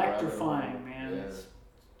that whole electrifying, rabbit hole. man. Yeah. It's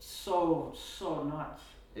so nuts.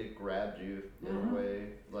 It grabbed you in Mhm. a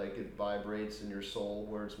way, like it vibrates in your soul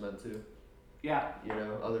where it's meant to. Yeah. You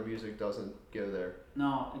know, other music doesn't go there.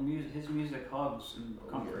 No, and his music hugs and Oh,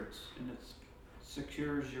 yeah. comforts, and it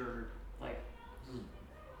secures your like.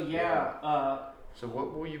 Yeah. Yeah. So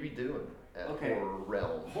what will you be doing at Okay. Horror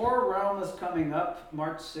Realm? Horror Realm is coming up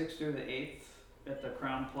March 6th through the 8th at the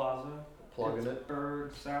Crown Plaza, Plugging it.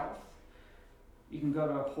 Pittsburgh South. You can go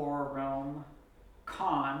to Horror Realm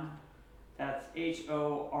Con. That's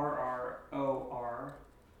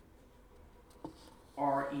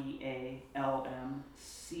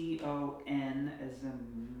HORROREALMCON as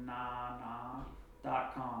in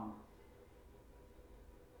 .com.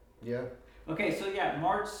 Yeah. Okay, so yeah,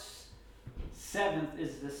 March 7th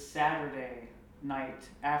is the Saturday night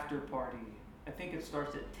after party. I think it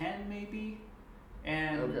starts at 10 maybe.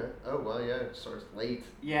 And Okay. Oh well, yeah. It starts late.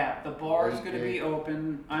 yeah, the bar is Late going to gig. be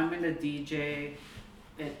open. I'm going to DJ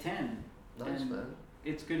at 10. Nice, And man.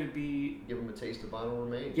 It's going to be, Give them a taste of Vinyl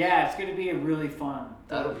Remains. yeah, it's going to be a really fun.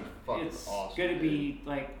 That'll be fucking It's awesome. going to dude. be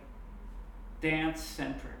like dance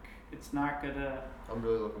centric. It's not going to, I'm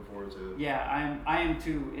really looking forward to it. yeah, I am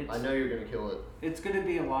too. I know you're gonna kill it. It's going to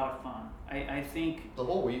be a lot of fun. I think, The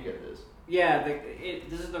whole weekend is. yeah,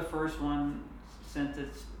 this is the first one since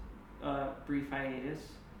its brief hiatus.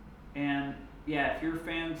 And yeah, if you're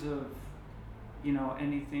fans of, you know,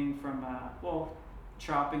 anything from,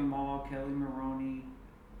 Chopping Mall, Kelly Maroney,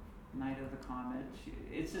 Night of the Comet,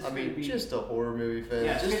 it's just I gonna mean, be just a horror movie fan.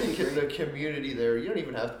 Yeah, it's just gonna be the community there. You don't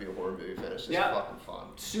even have to be a horror movie fan. It's just Yeah. fucking fun.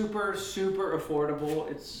 super affordable.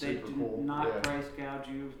 They Super do cool, not yeah. price gouge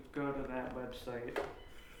you. Go to that website.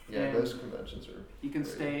 Yeah, And those conventions are. You can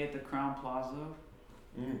Great. stay at the Crown Plaza,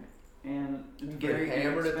 Mm. and it's You very get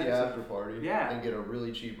hammered at the inexpensive. after party. Yeah. And get a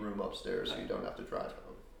really cheap room upstairs, so you don't have to drive home.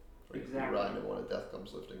 Or you can be Exactly. riding in one of Death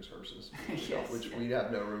Comes Lifting's hearses. Yes, Which yeah. we have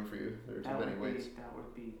no room for you. There are too many weights. That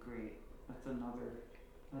would be great. That's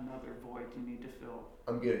another void you need to fill.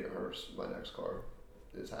 I'm getting a hearse. My next car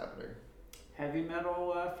is happening. Heavy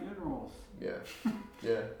metal funerals. Yeah.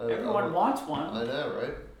 Yeah. Everyone wants one. I know,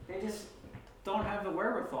 right? They just don't have the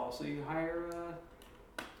wherewithal, so you hire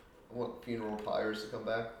I want funeral pyres to come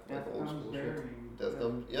back. Death like old Comes school shit. Burying. Death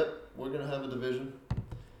Comes. Yep, we're gonna have a division.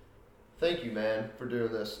 Thank you, man, for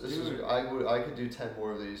doing this. This is Dude. I could do 10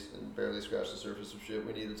 more of these and barely scratch the surface of shit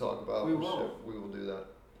we need to talk about. We and will. shit. We will do that.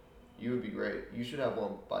 You would be great. You should have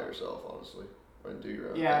one by yourself, honestly, and do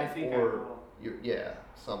your own. Yeah, I thing. think I or will. yeah,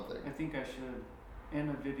 something. I think I should. In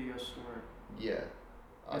a video store. Yeah.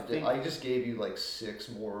 I I just gave you like 6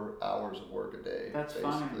 more hours of work a day. That's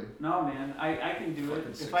basically. fine. No, man, I can do it.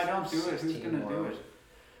 Fucking If I don't do it, who's 16 gonna do more hours. it?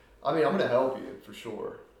 I mean, I'm gonna help you for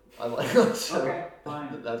sure. I like so Okay,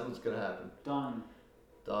 fine. that's what's gonna happen. Done.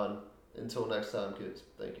 Done. Until next time, kids.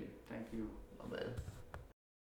 Thank you. Thank you. Oh man.